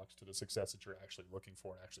building blocks to the success that you're actually looking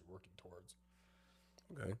for and actually working towards.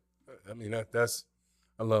 Okay, I mean that's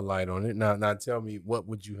a little light on it. Now tell me, what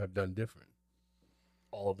would you have done different?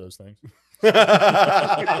 All of those things.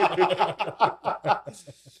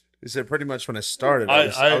 He said pretty much when I started, I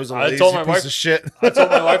I was a lazy told my piece wife- of shit. I told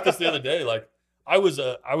my wife this the other day. Like I was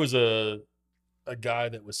a guy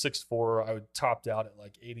that was 6'4". I would topped out at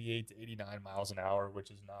like 88 to 89 miles an hour,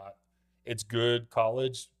 which is not. It's good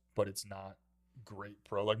college, but it's not great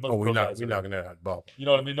pro. Like most pro guys, we're knocking that out of the ball. you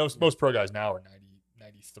know what I mean? Most pro guys now are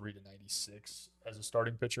 93 to 96 as a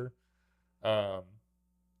starting pitcher.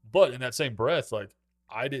 But in that same breath, like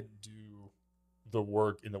I didn't do the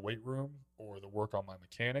work in the weight room or the work on my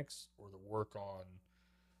mechanics or the work on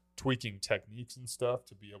tweaking techniques and stuff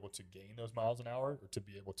to be able to gain those miles an hour or to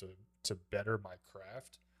be able to better my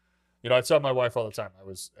craft. You know, I tell my wife all the time.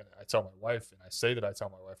 I tell my wife, and I say that I tell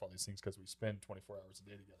my wife all these things because we spend 24 hours a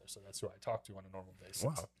day together. So that's who I talk to on a normal basis.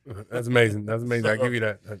 Wow, that's amazing. That's amazing. I give you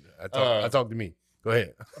that. I talk to me. Go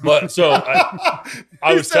ahead. But so I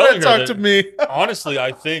He was said, telling her talk that- to me. honestly,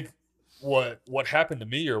 I think what happened to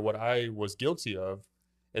me or what I was guilty of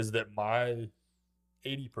is that my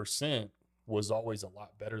 80% was always a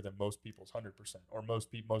lot better than most people's 100% or most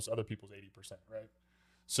other people's 80%, right?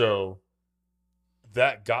 So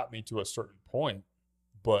that got me to a certain point,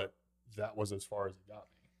 but that was as far as it got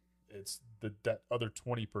me. It's that other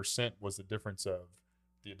 20% was the difference of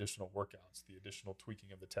the additional workouts, the additional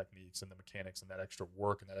tweaking of the techniques and the mechanics and that extra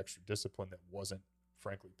work and that extra discipline that wasn't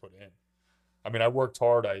frankly put in. I mean, I worked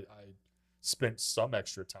hard. I spent some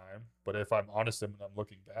extra time, but if I'm honest and I'm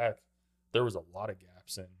looking back, there was a lot of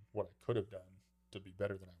gaps in what I could have done to be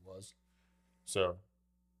better than I was. So,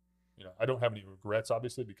 you know, I don't have any regrets,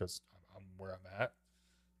 obviously, because I'm where I'm at.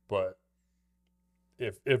 But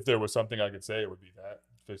if there was something I could say, it would be that.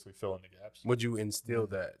 Basically fill in the gaps. Would you instill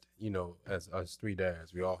that, you know, as us three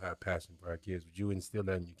dads, we all have passion for our kids. Would you instill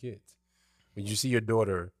that in your kids? When you see your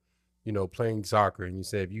daughter, you know, playing soccer and you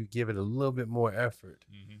say, if you give it a little bit more effort.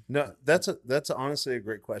 Mm-hmm. No, that's honestly a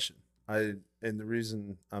great question. And the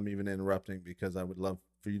reason I'm even interrupting because I would love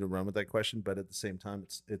for you to run with that question, but at the same time,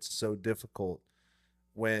 it's so difficult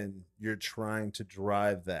when you're trying to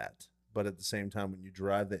drive that, but at the same time, when you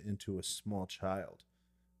drive that into a small child,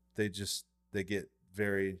 they get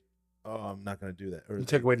very, oh, I'm not going to do that. Or You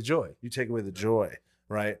take away the joy. You take away the joy,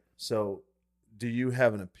 right? So do you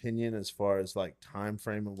have an opinion as far as like time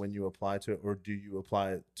frame of when you apply to it, or do you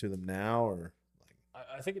apply it to them now, or like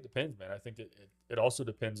I think it depends, man. I think it also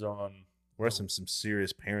depends on. We're asking some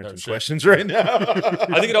serious parenting shit. questions right now.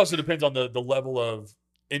 I think it also depends on the level of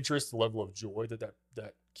interest, the level of joy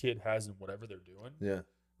that kid has in whatever they're doing. Yeah.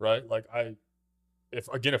 Right. Like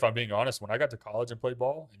if I'm being honest, when I got to college and played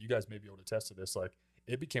ball, and you guys may be able to attest to this, like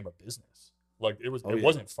it became a business. Like it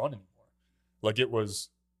wasn't fun anymore. Like it was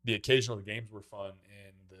the occasional games were fun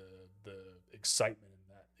and the excitement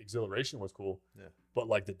and that exhilaration was cool. Yeah. But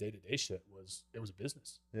like the day-to-day shit it was a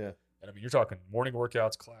business. Yeah. And I mean, you're talking morning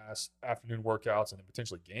workouts, class, afternoon workouts, and then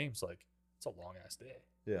potentially games. Like it's a long ass day.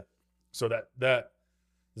 Yeah. So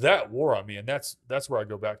that wore on me, and that's where I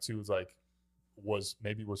go back to is like, was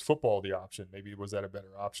football the option? Maybe was that a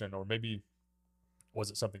better option, or maybe was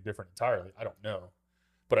it something different entirely? I don't know.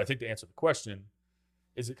 But I think to answer the question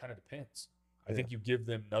is it kind of depends. I think you give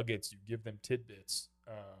them nuggets, you give them tidbits,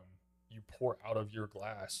 you pour out of your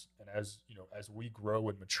glass, and as we grow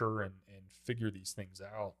and mature and figure these things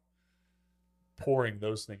out, pouring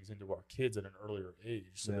those things into our kids at an earlier age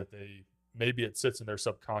so that maybe it sits in their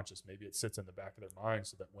subconscious, maybe it sits in the back of their mind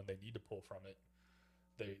so that when they need to pull from it,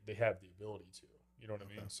 they have the ability to. You know what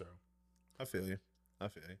I mean? So I feel you.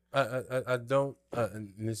 I don't,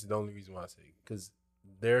 and this is the only reason why I say, because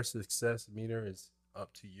their success meter is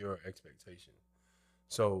up to your expectation.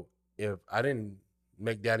 So if I didn't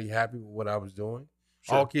make daddy happy with what I was doing,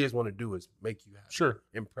 all kids want to do is make you happy,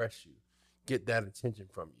 impress you, get that attention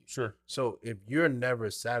from you. Sure. So if you're never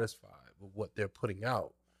satisfied with what they're putting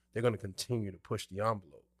out, they're going to continue to push the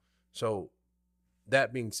envelope. So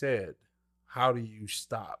that being said, how do you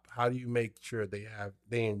stop? How do you make sure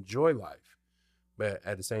they enjoy life, but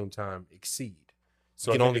at the same time exceed?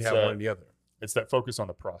 So you can only have one or the other. It's that focus on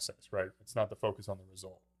the process, right? It's not the focus on the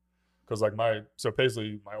result. Because like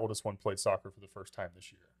Paisley, my oldest one, played soccer for the first time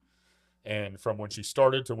this year. And from when she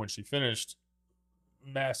started to when she finished,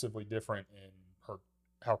 massively different in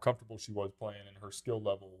how comfortable she was playing and her skill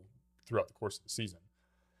level throughout the course of the season.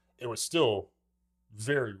 It was still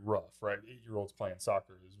very rough, right? 8-year-olds playing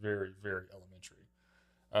soccer is very, very elementary.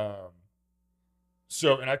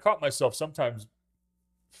 And I caught myself sometimes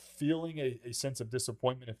feeling a sense of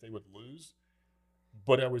disappointment if they would lose,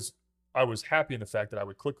 but I was happy in the fact that I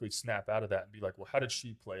would quickly snap out of that and be like, well, how did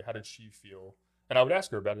she play? How did she feel? And I would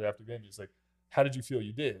ask her about it after the game. It's like, how did you feel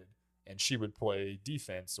you did? And she would play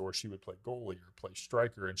defense, or she would play goalie or play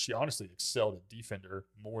striker. And she honestly excelled at defender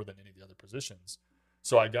more than any of the other positions.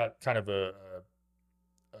 So I got kind of a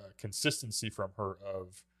consistency from her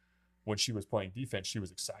of when she was playing defense, she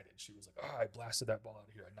was excited. She was like, I blasted that ball out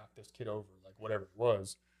of here. I knocked this kid over, like whatever it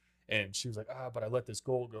was. And she was like, but I let this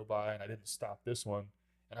goal go by and I didn't stop this one.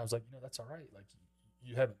 And I was like, that's all right. Like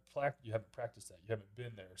you haven't practiced that. You haven't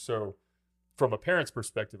been there. So from a parent's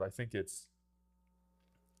perspective, I think it's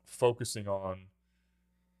focusing on,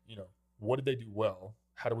 what did they do well?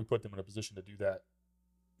 How do we put them in a position to do that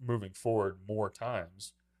moving forward more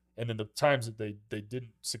times? And then the times that they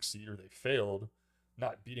didn't succeed or they failed,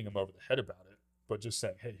 not beating them over the head about it, but just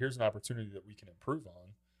saying, hey, here's an opportunity that we can improve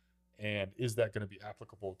on. And is that going to be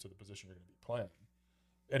applicable to the position you're going to be playing?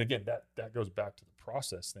 And again, that goes back to the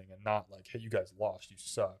process thing and not like, hey, you guys lost, you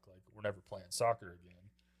suck. Like, we're never playing soccer again.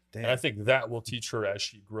 Damn. And I think that will teach her as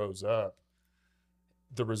she grows up.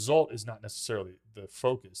 The result is not necessarily the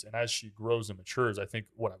focus. And as she grows and matures, I think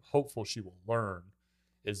what I'm hopeful she will learn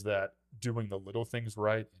is that doing the little things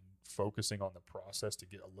right and focusing on the process to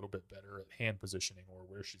get a little bit better at hand positioning or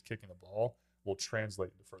where she's kicking the ball will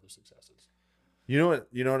translate into further successes. You know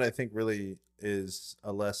what I think really is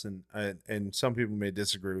a lesson, and some people may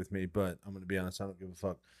disagree with me, but I'm going to be honest, I don't give a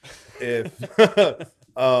fuck. If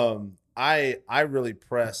I really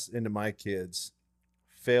press into my kids,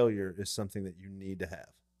 failure is something that you need to have.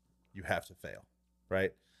 You have to fail,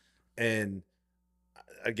 right? And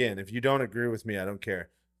again, if you don't agree with me, I don't care.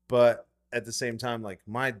 But at the same time, like,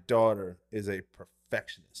 my daughter is a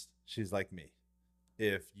perfectionist. She's like me.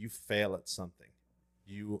 If you fail at something,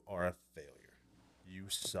 you are a failure. You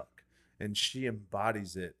suck. And she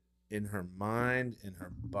embodies it in her mind, in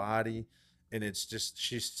her body. And it's just,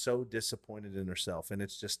 she's so disappointed in herself. And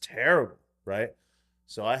it's just terrible, right?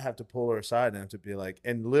 So I have to pull her aside and have to be like,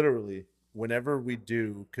 and literally, whenever we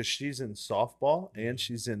do, because she's in softball and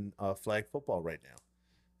she's in flag football right now.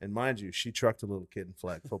 And mind you, she trucked a little kid in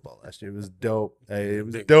flag football last year. It was dope. Hey, it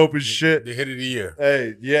was dope as shit. The hit of the year.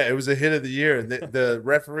 Hey, yeah, it was a hit of the year. And the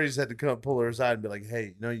referees had to come pull her aside and be like,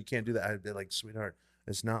 hey, no, you can't do that. I'd be like, sweetheart,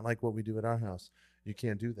 it's not like what we do at our house. You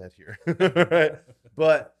can't do that here. Right?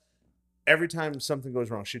 But every time something goes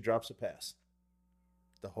wrong, she drops a pass.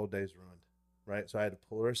 The whole day's ruined. Right? So I had to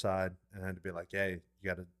pull her aside and I had to be like, hey, you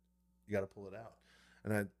gotta pull it out.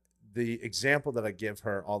 And the example that I give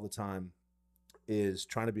her all the time is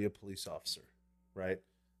trying to be a police officer, right?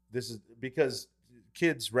 This is because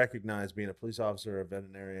kids recognize being a police officer, a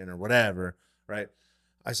veterinarian, or whatever, right?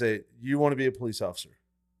 I say, you want to be a police officer.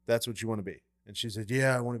 That's what you want to be. And she said,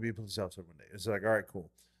 yeah, I want to be a police officer one day. It's like, all right,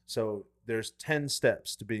 cool. So there's 10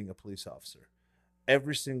 steps to being a police officer.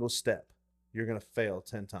 Every single step, you're going to fail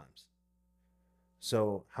 10 times.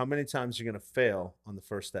 So how many times are you going to fail on the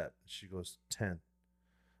first step? She goes, 10.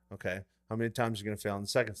 Okay. How many times are you going to fail on the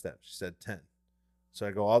second step? She said 10. So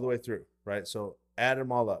I go all the way through, right? So add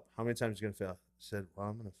them all up. How many times are you going to fail? I said, well,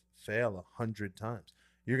 I'm going to fail 100 times.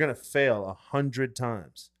 You're going to fail 100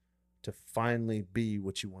 times to finally be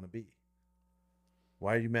what you want to be.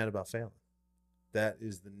 Why are you mad about failing? That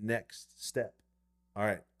is the next step. All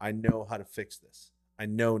right, I know how to fix this. I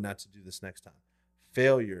know not to do this next time.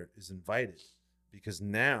 Failure is invited because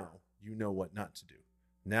now you know what not to do.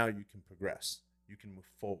 Now you can progress. You can move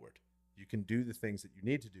forward. You can do the things that you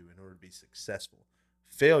need to do in order to be successful.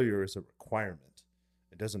 Failure is a requirement.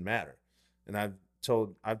 It doesn't matter. And I've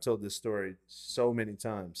told this story so many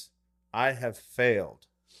times. I have failed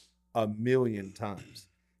 1,000,000 times.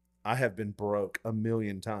 I have been broke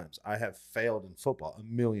 1,000,000 times. I have failed in football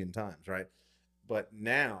 1,000,000 times, right? But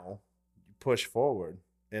now you push forward,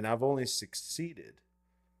 and I've only succeeded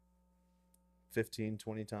 15,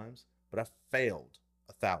 20 times, but I failed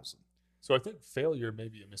 1,000. So I think failure may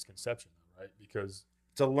be a misconception, though, right? Because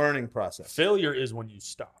it's a learning process. Failure is when you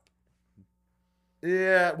stop.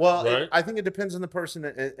 Yeah, well, right? I think it depends on the person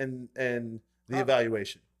and the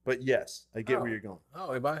evaluation. But yes, I get where you're going.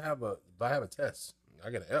 Oh, if I have a test,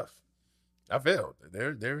 I get an F. I failed.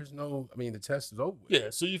 There is no. I mean, the test is over with. Yeah,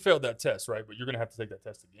 so you failed that test, right? But you're going to have to take that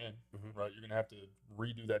test again, right? You're going to have to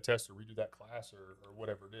redo that test or redo that class or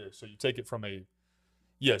whatever it is. So you take it from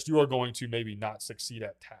yes, you are going to maybe not succeed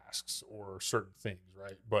at tasks or certain things,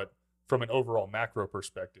 right? But from an overall macro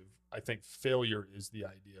perspective, I think failure is the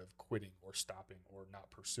idea of quitting or stopping or not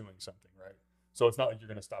pursuing something, right? So it's not like you're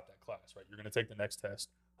going to stop that class, right? You're going to take the next test.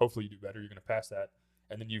 Hopefully you do better. You're going to pass that.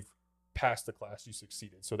 And then you've passed the class, you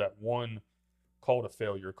succeeded. So that one called a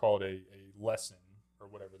failure, called a lesson or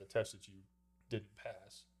whatever, the test that you didn't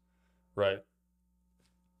pass, right?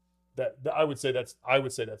 That I would say that's not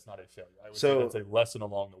a failure. I would say that's a lesson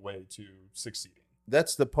along the way to succeeding.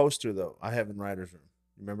 That's the poster though I have in writer's room.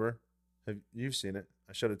 Remember? You've seen it?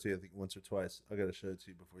 I showed it to you I think once or twice. I got to show it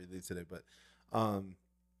to you before you leave today. But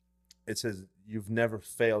it says you've never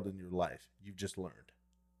failed in your life. You've just learned.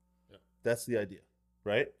 Yeah. That's the idea,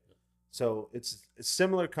 right? Yeah. So it's a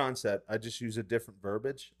similar concept. I just use a different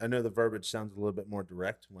verbiage. I know the verbiage sounds a little bit more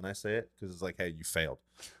direct when I say it because it's like, hey, you failed.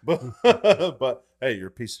 But hey, you're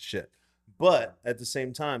a piece of shit. But at the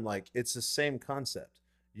same time, like it's the same concept.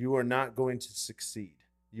 You are not going to succeed.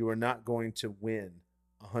 You are not going to win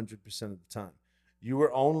 100% of the time. You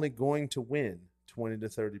are only going to win 20 to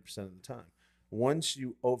 30% of the time. Once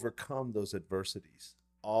you overcome those adversities,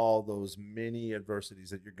 all those many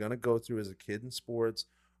adversities that you're going to go through as a kid in sports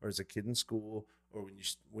or as a kid in school or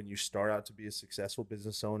when you start out to be a successful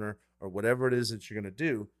business owner or whatever it is that you're going to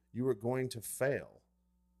do, you are going to fail.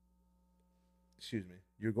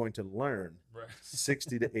 You're going to learn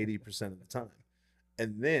 60 to 80% of the time.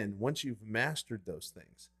 And then once you've mastered those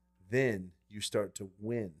things, then you start to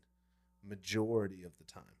win majority of the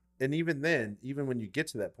time. And even then, even when you get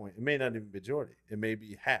to that point, it may not even be majority. It may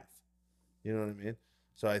be half. You know what I mean?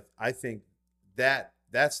 So I think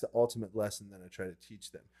that's the ultimate lesson that I try to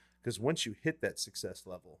teach them. Because once you hit that success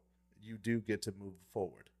level, you do get to move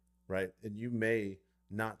forward, right? And you may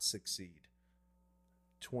not succeed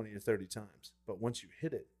 20 or 30 times. But once you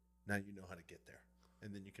hit it, now you know how to get there.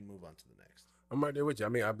 And then you can move on to the next. I'm right there with you. I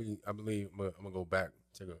mean, I believe I'm going to go back,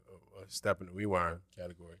 take a step in the rewind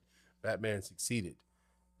category. Batman succeeded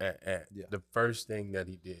at the first thing that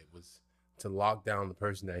he did was to lock down the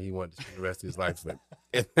person that he wanted to spend the rest of his life with.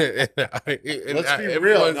 Let's be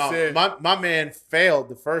real. No, my man failed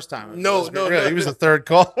the first time. No. He was the third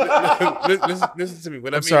call. Listen to me.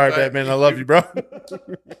 I'm sorry, Batman. I love you, bro.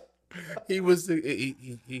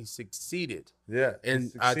 He succeeded. Yeah.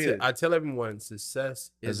 And I tell everyone success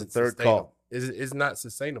is a third call. It's not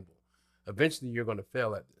sustainable. Eventually you're going to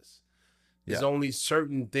fail at this. There's only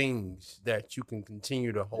certain things that you can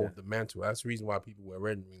continue to hold the mantle. That's the reason why people wear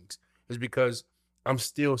red rings. Is because I'm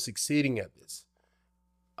still succeeding at this.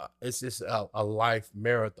 It's just a life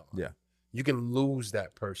marathon. Yeah. You can lose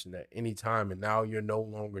that person at any time, and now you're no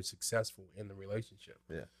longer successful in the relationship.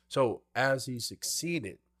 Yeah. So as he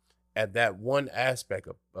succeeded at that one aspect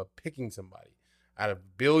of picking somebody out of 1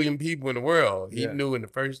 billion people in the world, he knew in the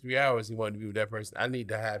first 3 hours he wanted to be with that person. I need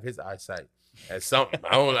to have his eyesight. At something.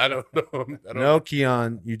 I don't know. No,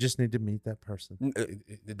 Keon, you just need to meet that person.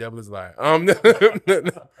 The devil is a liar.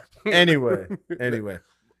 Anyway.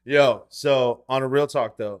 Yo, so on a real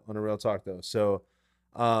talk though. So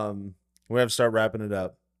we have to start wrapping it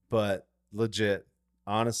up. But legit,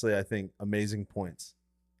 honestly, I think amazing points.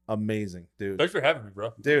 Amazing, dude. Thanks for having me,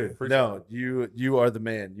 bro. Dude, Appreciate no, you are the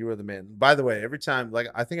man. You are the man. By the way, every time, like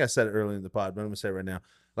I think I said it earlier in the pod, but I'm gonna say it right now.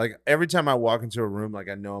 Like every time I walk into a room, like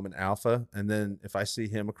I know I'm an alpha, and then if I see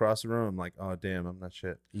him across the room, I'm like, oh damn, I'm not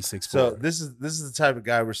shit. He's 6'4". So this is the type of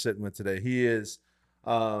guy we're sitting with today. He is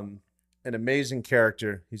an amazing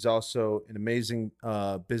character. He's also an amazing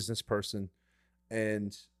business person.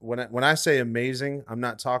 And when I say amazing, I'm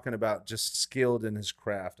not talking about just skilled in his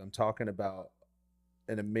craft. I'm talking about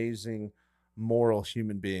an amazing moral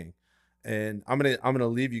human being. And I'm gonna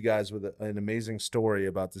leave you guys with an amazing story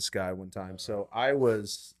about this guy one time. So I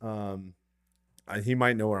was he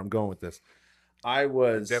might know where I'm going with this. I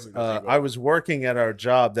was working at our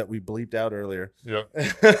job that we bleeped out earlier. Yeah.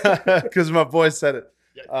 Because my boy said it.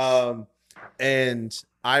 Yikes. And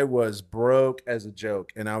I was broke as a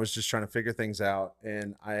joke, and I was just trying to figure things out.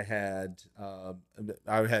 And I had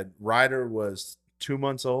Ryder was 2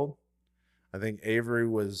 months old. I think Avery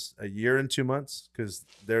was a year and 2 months because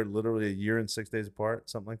they're literally a year and 6 days apart,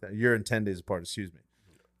 something like that. A year and 10 days apart, excuse me.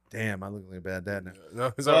 Damn, I look like a bad dad now.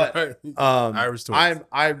 No, it's all right. Irish twins.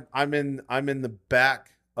 I'm in the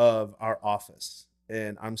back of our office,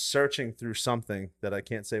 and I'm searching through something that I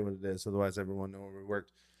can't say what it is, otherwise everyone know where we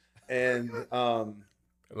worked. And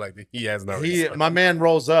like he has no. My man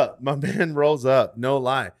rolls up, no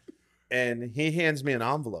lie, and he hands me an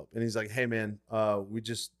envelope, and he's like, "Hey man,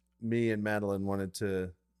 me and Madeline wanted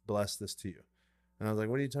to bless this to you." And I was like,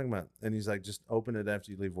 "What are you talking about?" And he's like, "Just open it after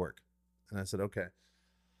you leave work." And I said, "Okay."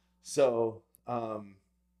 So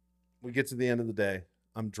we get to the end of the day.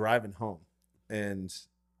 I'm driving home, and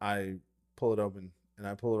I pull it open,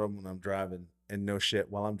 when I'm driving. And no shit,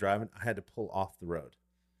 while I'm driving, I had to pull off the road.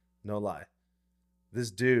 No lie.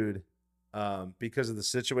 This dude, because of the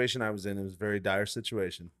situation I was in, it was a very dire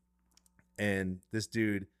situation. And this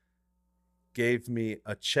dude gave me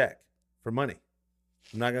a check for money.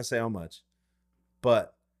 I'm not going to say how much,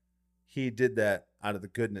 but he did that out of the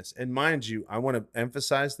goodness. And mind you, I want to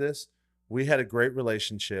emphasize this. We had a great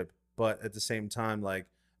relationship, but at the same time, like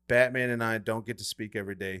Batman and I don't get to speak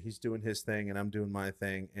every day. He's doing his thing and I'm doing my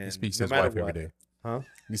thing. And he speaks to his wife every day. Huh?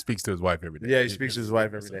 He speaks to his wife every day. Yeah, he speaks to his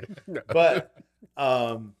wife every day. But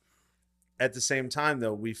at the same time,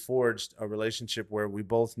 though, we forged a relationship where we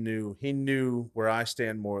both knew, he knew where I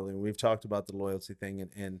stand morally. We've talked about the loyalty thing,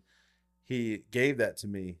 and he gave that to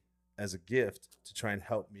me as a gift to try and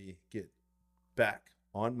help me get back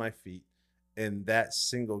on my feet. And that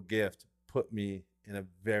single gift put me in a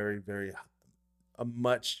a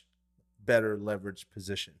much better leveraged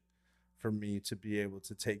position for me to be able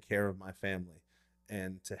to take care of my family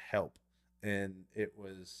and to help. And it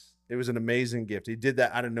was an amazing gift. He did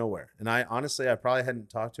that out of nowhere. And I probably hadn't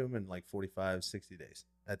talked to him in like 45, 60 days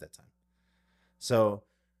at that time. So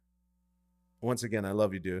once again, I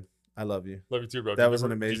love you, dude. I love you. Love you too, bro. That was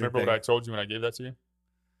an amazing Do you remember thing. what I told you when I gave that to you?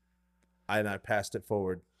 I passed it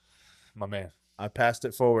forward. My man. I passed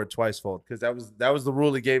it forward twicefold because that was the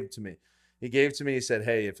rule he gave to me. He gave to me, he said,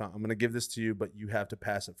 "Hey, if I'm going to give this to you, but you have to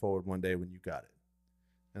pass it forward one day when you got it."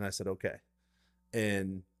 And I said, "Okay."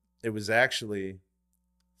 And it was actually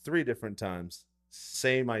 3 different times,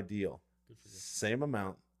 same ideal, same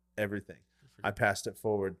amount, everything. I passed it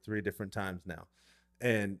forward 3 different times now.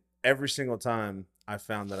 And every single time I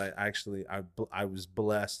found that I was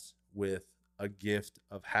blessed with a gift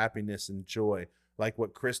of happiness and joy, like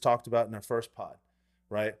what Chris talked about in our first pod,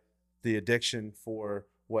 right? The addiction for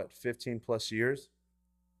 15 plus years,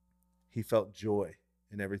 he felt joy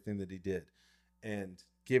in everything that he did. And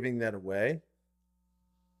giving that away,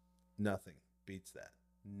 nothing beats that.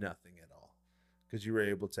 Nothing at all. Because you were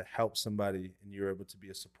able to help somebody and you were able to be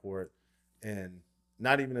a support, and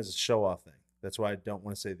not even as a show off thing. That's why I don't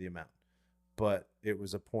want to say the amount. But it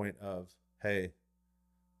was a point of, hey,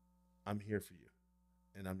 I'm here for you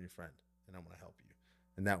and I'm your friend and I want to help you.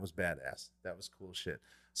 And that was badass. That was cool shit.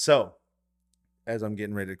 So, as I'm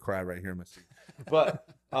getting ready to cry right here in my seat. But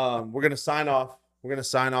we're going to sign off. We're going to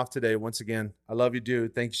sign off today. Once again, I love you,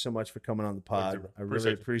 dude. Thank you so much for coming on the pod. I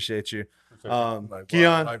really appreciate you.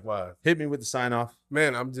 Keon, likewise. Hit me with the sign off.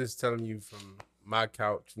 Man, I'm just telling you, from my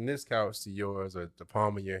couch, from this couch to yours, or the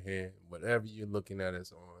palm of your hand, whatever you're looking at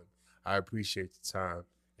us on, I appreciate the time.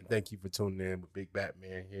 And thank you for tuning in with Big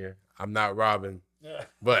Batman here. I'm not Robin,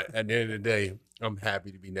 but at the end of the day, I'm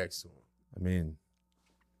happy to be next to him. I mean,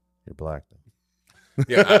 you're black, though.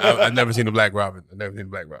 Yeah, I've never seen the Black Robin. I've never seen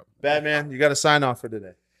the Black Robin. Batman, you got to sign off for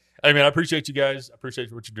today. Hey, man, I appreciate you guys. I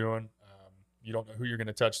appreciate what you're doing. You don't know who you're going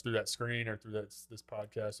to touch through that screen or through this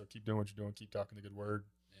podcast, so keep doing what you're doing. Keep talking the good word,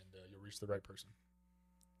 and you'll reach the right person.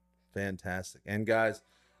 Fantastic. And guys,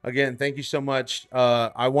 again, thank you so much.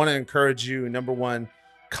 I want to encourage you, number one,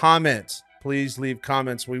 comment. Please leave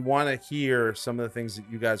comments. We want to hear some of the things that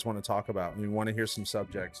you guys want to talk about. We want to hear some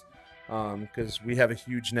subjects because we have a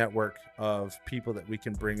huge network of people that we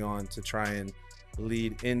can bring on to try and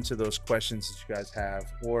lead into those questions that you guys have,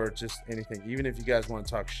 or just anything. Even if you guys want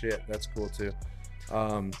to talk shit, that's cool too.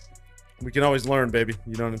 We can always learn, baby.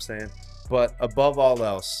 You know what I'm saying? But above all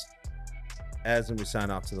else, as when we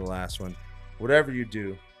sign off to the last one, whatever you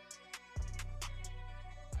do,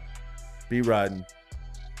 be riding,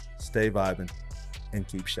 stay vibing, and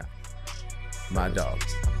keep shining. My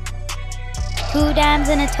dogs. 2 dimes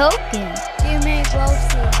and a token. You may well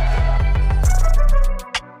see.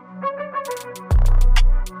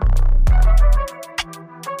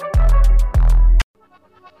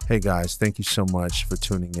 Hey guys, thank you so much for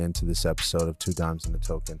tuning in to this episode of 2 Dimes and a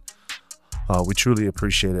Token. We truly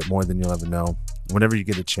appreciate it more than you'll ever know. Whenever you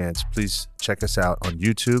get a chance, please check us out on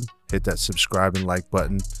YouTube. Hit that subscribe and like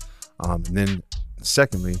button. And then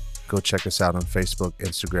secondly, go check us out on Facebook,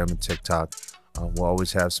 Instagram, and TikTok. We'll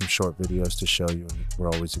always have some short videos to show you, and we're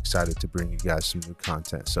always excited to bring you guys some new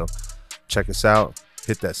content. So check us out,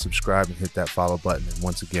 hit that subscribe, and hit that follow button. And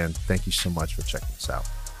once again, thank you so much for checking us out.